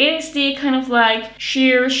 It is the kind of like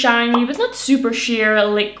sheer, shiny, but not super sheer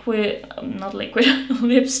liquid, not liquid,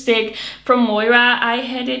 lipstick from Moira. I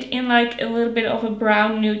had it in like a little bit of a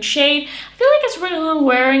brown nude shade. I feel like it's really long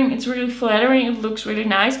wearing, it's really flattering, it looks really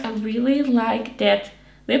nice. I really like that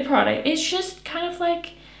lip product. It's just kind of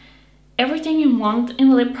like everything you want in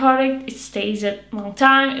a lip product. It stays a long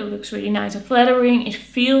time, it looks really nice and flattering, it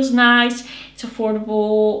feels nice, it's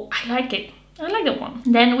affordable. I like it. I like that one.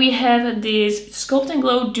 Then we have this Sculpt and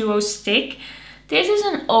Glow Duo Stick. This is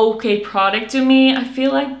an okay product to me. I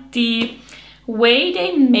feel like the way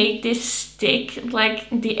they make this stick, like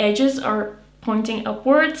the edges are pointing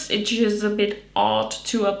upwards, it's just a bit odd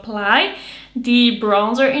to apply. The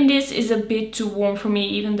bronzer in this is a bit too warm for me,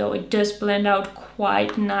 even though it does blend out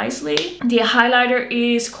quite nicely. The highlighter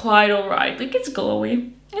is quite alright, like it's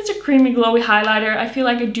glowy. It's a creamy glowy highlighter. I feel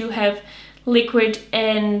like I do have liquid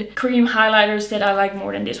and cream highlighters that I like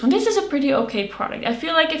more than this one. This is a pretty okay product. I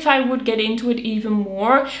feel like if I would get into it even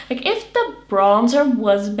more, like if the bronzer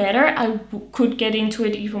was better, I could get into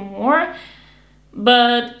it even more,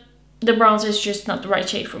 but the bronzer is just not the right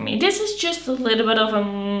shade for me. This is just a little bit of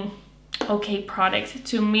a okay product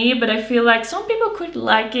to me, but I feel like some people could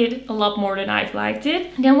like it a lot more than I've liked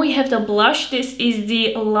it. Then we have the blush. This is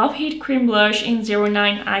the Love Heat Cream Blush in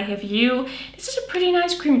 09 I Have You. This is a pretty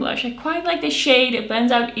nice cream blush. I quite like the shade. It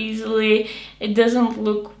blends out easily. It doesn't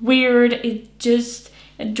look weird. It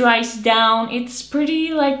dries down. It's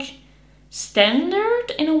pretty like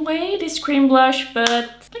standard in a way, this cream blush,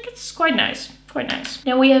 but like it's quite nice. Quite nice.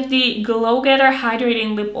 Then we have the Glow Getter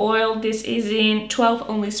Hydrating Lip Oil. This is in 12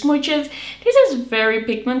 Only Smooches. This is very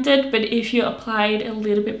pigmented, but if you apply it a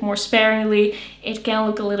little bit more sparingly, it can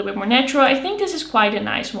look a little bit more natural. I think this is quite a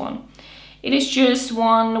nice one. It is just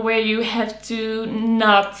one where you have to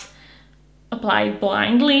not apply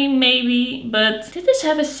blindly maybe, but did this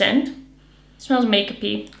have a scent? It smells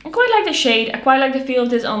makeup-y. I quite like the shade. I quite like the feel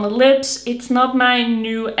of this on the lips. It's not my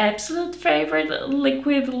new absolute favorite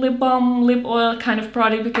liquid lip balm, lip oil kind of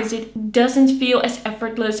product because it doesn't feel as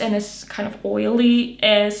effortless and as kind of oily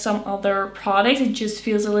as some other products. It just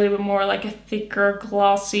feels a little bit more like a thicker,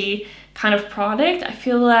 glossy kind of product. I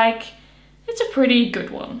feel like it's a pretty good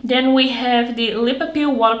one. Then we have the Lip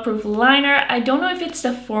Appeal Waterproof Liner. I don't know if it's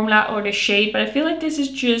the formula or the shade, but I feel like this is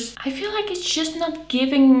just, I feel like it's just not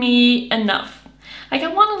giving me enough. Like I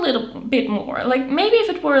want a little bit more. Like maybe if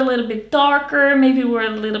it were a little bit darker, maybe we're a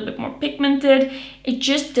little bit more pigmented, it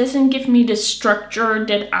just doesn't give me the structure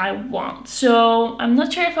that I want. So I'm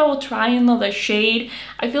not sure if I will try another shade.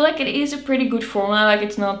 I feel like it is a pretty good formula. Like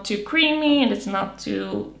it's not too creamy and it's not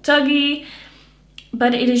too tuggy,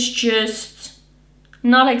 but it is just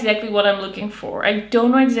not exactly what I'm looking for. I don't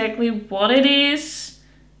know exactly what it is.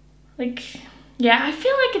 Like, yeah, I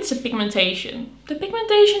feel like it's a pigmentation. The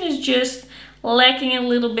pigmentation is just lacking a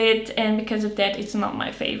little bit, and because of that it's not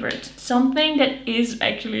my favorite. Something that is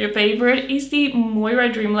actually a favorite is the Moira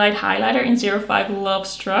Dreamlight highlighter in 05 Love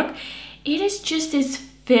Struck. It is just this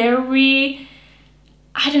very,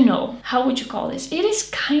 I don't know, how would you call this? It is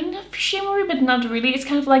kind of shimmery but not really. It's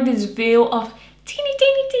kind of like this veil of teeny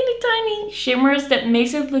tiny shimmers that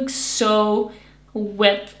makes it look so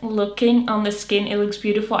wet looking on the skin. It looks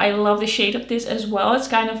beautiful. I love the shade of this as well. It's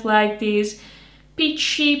kind of like this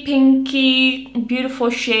peachy, pinky, beautiful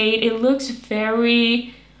shade. It looks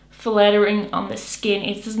very flattering on the skin.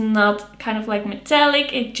 It's not kind of like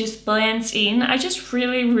metallic, it just blends in. I just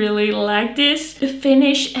really like this. The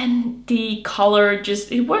finish and the color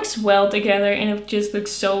just, it works well together and it just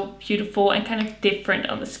looks so beautiful and kind of different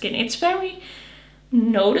on the skin. It's very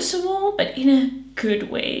noticeable, but in a good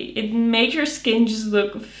way. It makes your skin just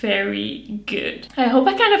look very good. I hope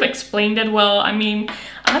I kind of explained that well. I mean,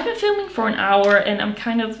 I've been filming for an hour and I'm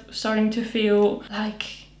kind of starting to feel like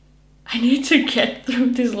I need to get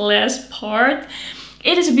through this last part.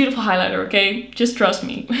 It is a beautiful highlighter, okay? Just trust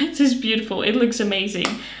me. It's just beautiful. It looks amazing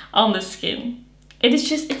on the skin. It is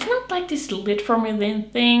just, it's not like this lit formula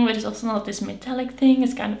thing, but it's also not this metallic thing.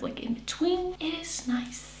 It's kind of like in between. It is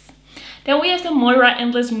nice. Then we have the Moira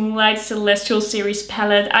Endless Moonlight Celestial Series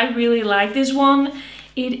palette. I really like this one.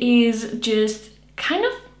 It is just kind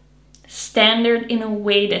of standard in a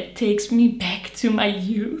way that takes me back to my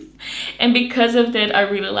youth. And because of that, I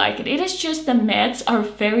really like it. It is just, the mattes are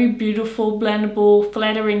very beautiful, blendable,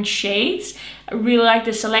 flattering shades. I really like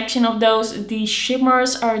the selection of those. The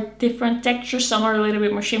shimmers are different textures. Some are a little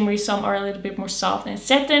bit more shimmery, some are a little bit more soft and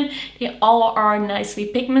satin. They all are nicely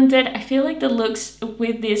pigmented. I feel like the looks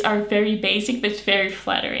with this are very basic but very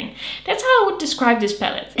flattering. That's how I would describe this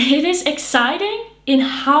palette. It is exciting in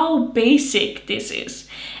how basic this is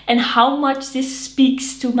and how much this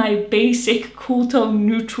speaks to my basic cool tone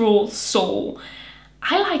neutral soul.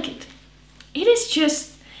 I like it. It is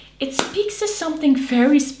just, it speaks to something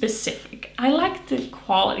very specific. I like the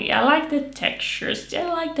quality, I like the textures, I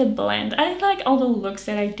like the blend, I like all the looks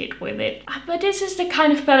that I did with it. But this is the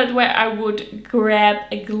kind of palette where I would grab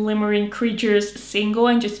a Glimmering Creatures single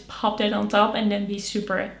and just pop that on top and then be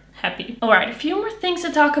super happy. Alright, a few more things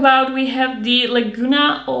to talk about. We have the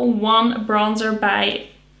Laguna 01 bronzer by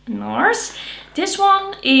NARS. This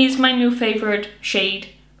one is my new favorite shade,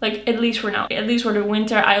 like at least for now, at least for the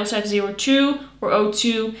winter. I also have 02 or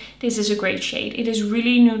 02. This is a great shade. It is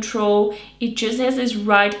really neutral. It just has this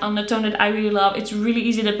right undertone that I really love. It's really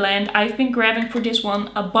easy to blend. I've been grabbing for this one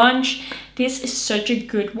a bunch. This is such a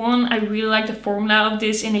good one. I really like the formula of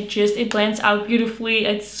this and it blends out beautifully.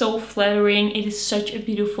 It's so flattering. It is such a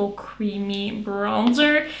beautiful creamy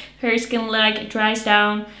bronzer. Very skin-like. It dries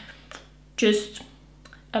down. Just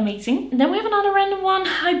amazing. And then we have another random one.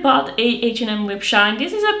 I bought a H&M Lip Shine.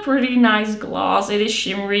 This is a pretty nice gloss. It is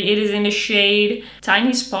shimmery. It is in the shade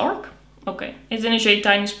Tiny Spark. Okay, it's in the shade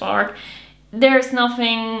Tiny Spark. There's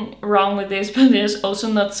nothing wrong with this, but there's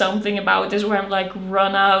also not something about this where I'm like,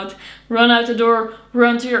 run out the door,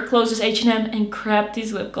 run to your closest H&M and grab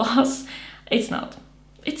this lip gloss. It's not.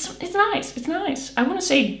 It's nice. It's nice. I want to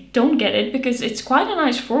say don't get it because it's quite a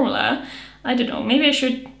nice formula. I don't know. Maybe I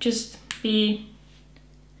should just be.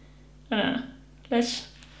 I don't know.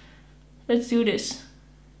 Let's do this.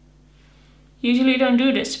 Usually don't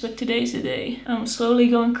do this, but today's the day. I'm slowly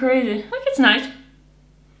going crazy. Like, it's nice.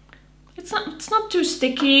 It's not too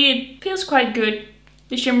sticky. It feels quite good.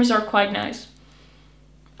 The shimmers are quite nice.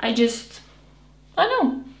 I don't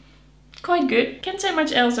know. Quite good. Can't say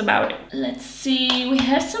much else about it. Let's see. We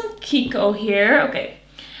have some Kiko here. Okay.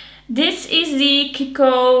 This is the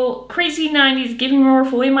Kiko Crazy 90s Giving More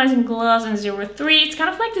Volumizing Gloss in 03. It's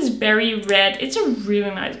kind of like this berry red. It's a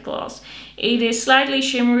really nice gloss. It is slightly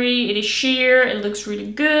shimmery. It is sheer. It looks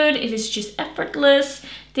really good. It is just effortless.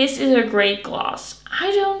 This is a great gloss.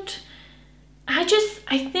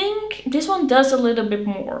 I think this one does a little bit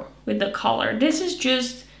more with the color. This is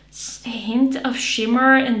just a hint of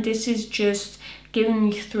shimmer and this is just giving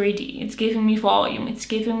me 3D. It's giving me volume. It's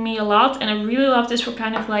giving me a lot and I really love this for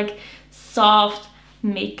kind of like soft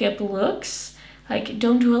makeup looks. Like,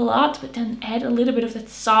 don't do a lot, but then add a little bit of that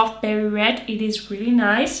soft berry red. It is really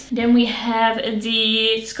nice. Then we have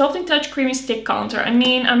the Sculpting Touch Creamy Stick Contour. I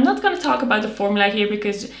mean, I'm not going to talk about the formula here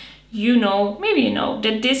because you know, maybe you know,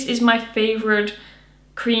 that this is my favorite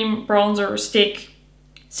cream bronzer stick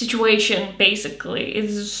situation, basically.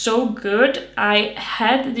 It's so good. I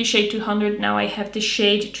had the shade 200, now I have the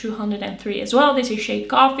shade 203 as well. This is shade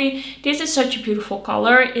Coffee. This is such a beautiful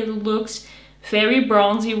color. It looks very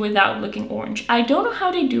bronzy without looking orange. I don't know how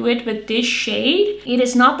they do it, but this shade, it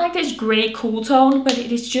is not like this gray cool tone, but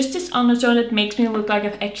it is just this undertone that makes me look like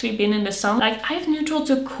I've actually been in the sun. Like, I have neutral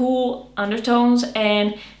to cool undertones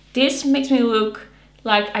and this makes me look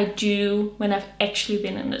like I do when I've actually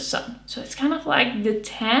been in the sun. So it's kind of like the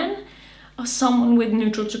tan of someone with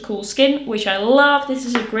neutral to cool skin, which I love. This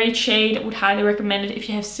is a great shade. I would highly recommend it if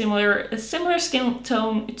you have a similar skin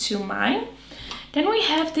tone to mine. Then we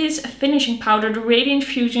have this finishing powder, the Radiant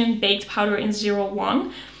Fusion Baked Powder in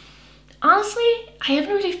 01. Honestly, I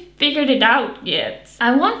haven't really figured it out yet.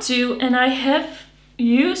 I want to, and I have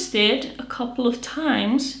used it a couple of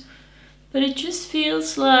times, but it just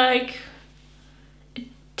feels like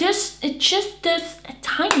it just does a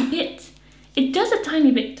tiny bit. It does a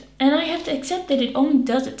tiny bit, and I have to accept that it only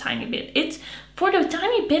does a tiny bit. It's for the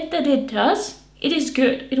tiny bit that it does, it is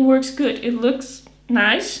good. It works good. It looks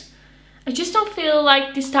nice. I just don't feel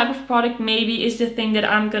like this type of product maybe is the thing that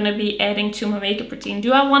I'm gonna be adding to my makeup routine.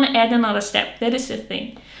 Do I want to add another step? That is the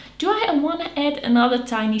thing. Do I want to add another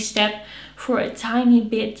tiny step for a tiny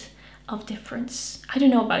bit of difference? I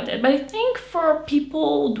don't know about that, but I think for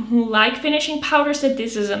people who like finishing powders that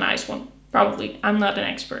this is a nice one. Probably. I'm not an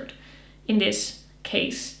expert in this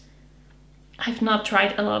case. I've not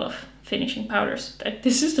tried a lot of finishing powders.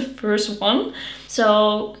 This is the first one,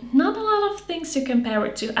 so not a lot of things to compare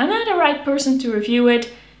it to. Am I the right person to review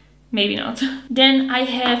it? Maybe not. Then I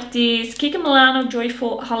have this Kiko Milano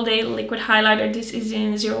Joyful Holiday Liquid Highlighter. This is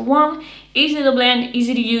in 01. Easy to blend,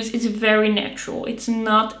 easy to use. It's very natural. It's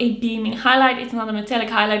not a beaming highlight. It's not a metallic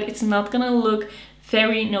highlight. It's not gonna look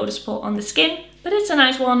very noticeable on the skin. But it's a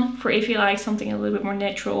nice one for if you like something a little bit more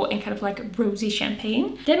natural and kind of like rosy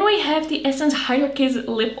champagne. Then we have the Essence Hydro Kiss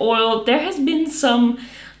Lip Oil. There has been some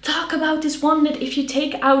talk about this one that if you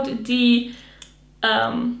take out the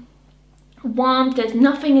wand that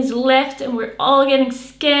nothing is left and we're all getting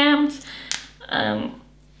scammed.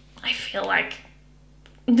 I feel like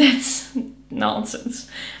that's nonsense.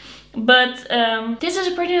 But this is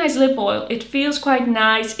a pretty nice lip oil. It feels quite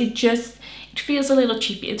nice. It feels a little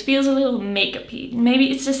cheapy. It feels a little makeup-y.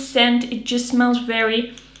 Maybe it's a scent. It just smells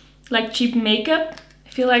very like cheap makeup. I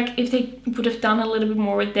feel like if they would have done a little bit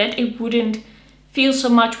more with that, it wouldn't feel so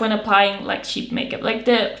much when applying like cheap makeup. Like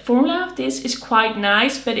the formula of this is quite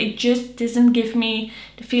nice, but it just doesn't give me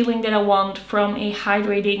the feeling that I want from a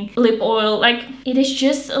hydrating lip oil. Like, it is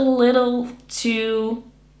just a little too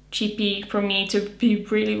cheapy for me to be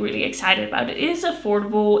really excited about it. It is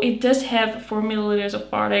affordable. It does have 4 milliliters of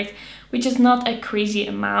product, which is not a crazy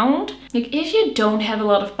amount. Like, if you don't have a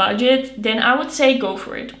lot of budget, then I would say go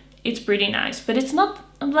for it. It's pretty nice, but it's not,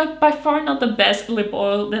 like, by far not the best lip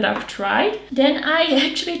oil that I've tried. Then I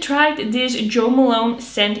actually tried this Jo Malone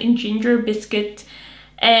Scent in Ginger Biscuit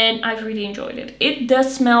and I've really enjoyed it. It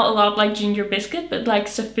does smell a lot like ginger biscuit, but like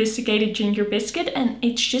sophisticated ginger biscuit, and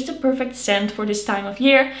it's just a perfect scent for this time of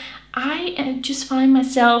year. I just find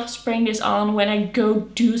myself spraying this on when I go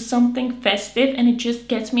do something festive, and it just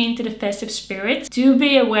gets me into the festive spirit. Do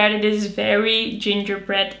be aware that this is very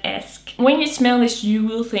gingerbread-esque. When you smell this, you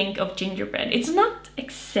will think of gingerbread. It's not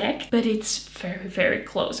exact, but it's very, very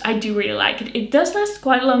close. I do really like it. It does last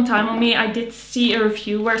quite a long time on me. I did see a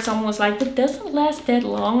review where someone was like, it doesn't last that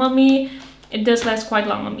long on me. It does last quite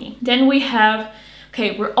long on me. Then we have,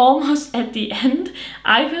 okay, we're almost at the end.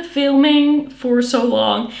 I've been filming for so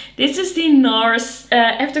long. This is the NARS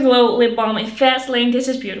Afterglow Lip Balm in Fast Lane. This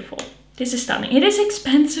is beautiful. This is stunning. It is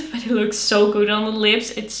expensive, but it looks so good on the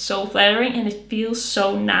lips. It's so flattering and it feels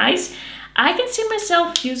so nice. I can see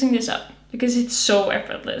myself using this up because it's so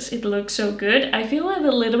effortless. It looks so good. I feel like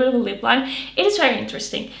a little bit of a lip liner. It is very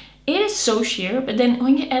interesting. It is so sheer, but then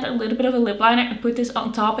when you add a little bit of a lip liner and put this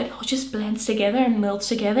on top, it all just blends together and melts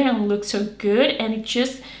together and looks so good, and it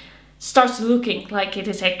just starts looking like it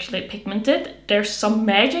is actually pigmented. There's some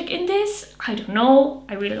magic in this. I don't know.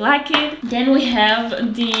 I really like it. Then we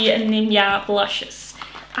have the Nimya blushes.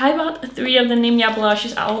 I bought 3 of the Nimya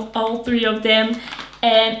blushes, all 3 of them.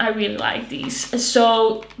 And I really like these.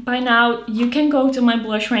 So by now you can go to my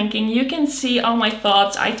blush ranking. You can see all my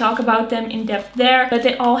thoughts. I talk about them in depth there, but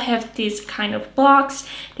they all have this kind of blocks.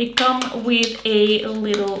 They come with a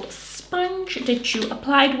little sponge that you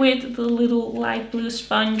applied with, the little light blue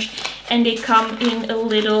sponge, and they come in a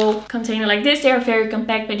little container like this. They are very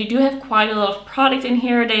compact, but you do have quite a lot of product in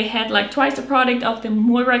here. They had like twice the product of the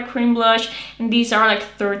Moira cream blush, and these are like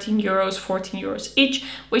 13 euros, 14 euros each,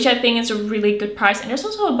 which I think is a really good price. And there's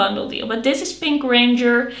also a bundle deal, but this is Pink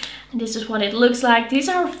Ranger, and this is what it looks like. These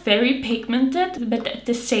are very pigmented, but at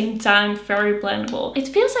the same time very blendable. It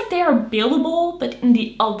feels like they are buildable, but in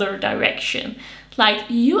the other direction. Like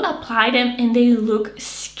you apply them and they look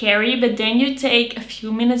scary, but then you take a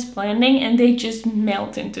few minutes blending and they just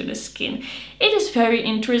melt into the skin. It is very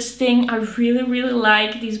interesting. I really, really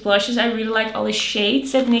like these blushes. I really like all the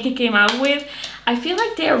shades that Nikki came out with. I feel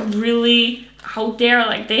like they are really out there.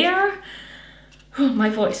 Like they are, oh, my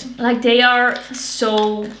voice. Like they are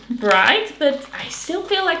so bright, but I still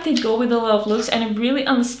feel like they go with a lot of looks, and I really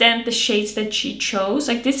understand the shades that she chose.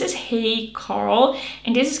 Like this is Hey Carl,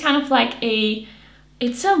 and this is kind of like a,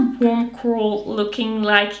 it's a warm coral looking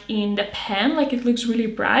like in the pan, like it looks really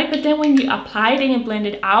bright, but then when you apply it and you blend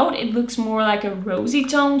it out, it looks more like a rosy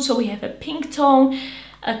tone. So we have a pink tone,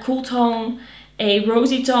 a cool tone, a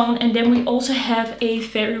rosy tone, and then we also have a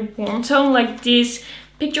very warm tone like this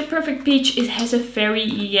Picture Perfect Peach. It has a very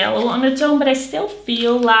yellow undertone, but I still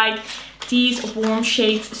feel like these warm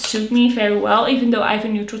shades suit me very well, even though I have a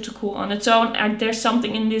neutral to cool undertone. And there's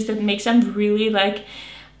something in this that makes them really like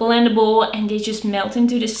blendable, and they just melt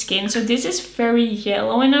into the skin. So this is very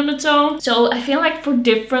yellow in undertone. So I feel like for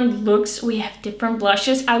different looks we have different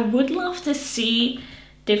blushes. I would love to see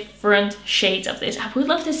different shades of this. I would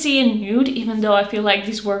love to see a nude, even though I feel like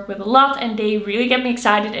these work with a lot and they really get me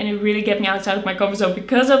excited and they really get me outside of my comfort zone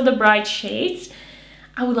because of the bright shades.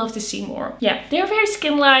 I would love to see more. Yeah, they're very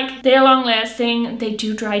skin-like, they're long-lasting, they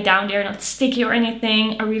do dry down, they're not sticky or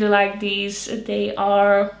anything. I really like these. They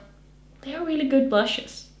are really good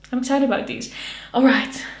blushes. I'm excited about these. All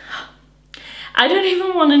right, I don't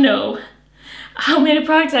even want to know how many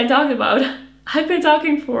products I talked about. I've been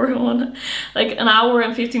talking for like an hour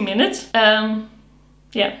and 15 minutes.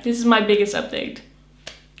 Yeah, this is my biggest update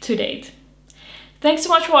to date. Thanks so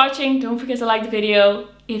much for watching. Don't forget to like the video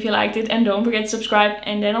if you liked it, and don't forget to subscribe,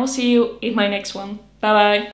 and then I'll see you in my next one. Bye bye.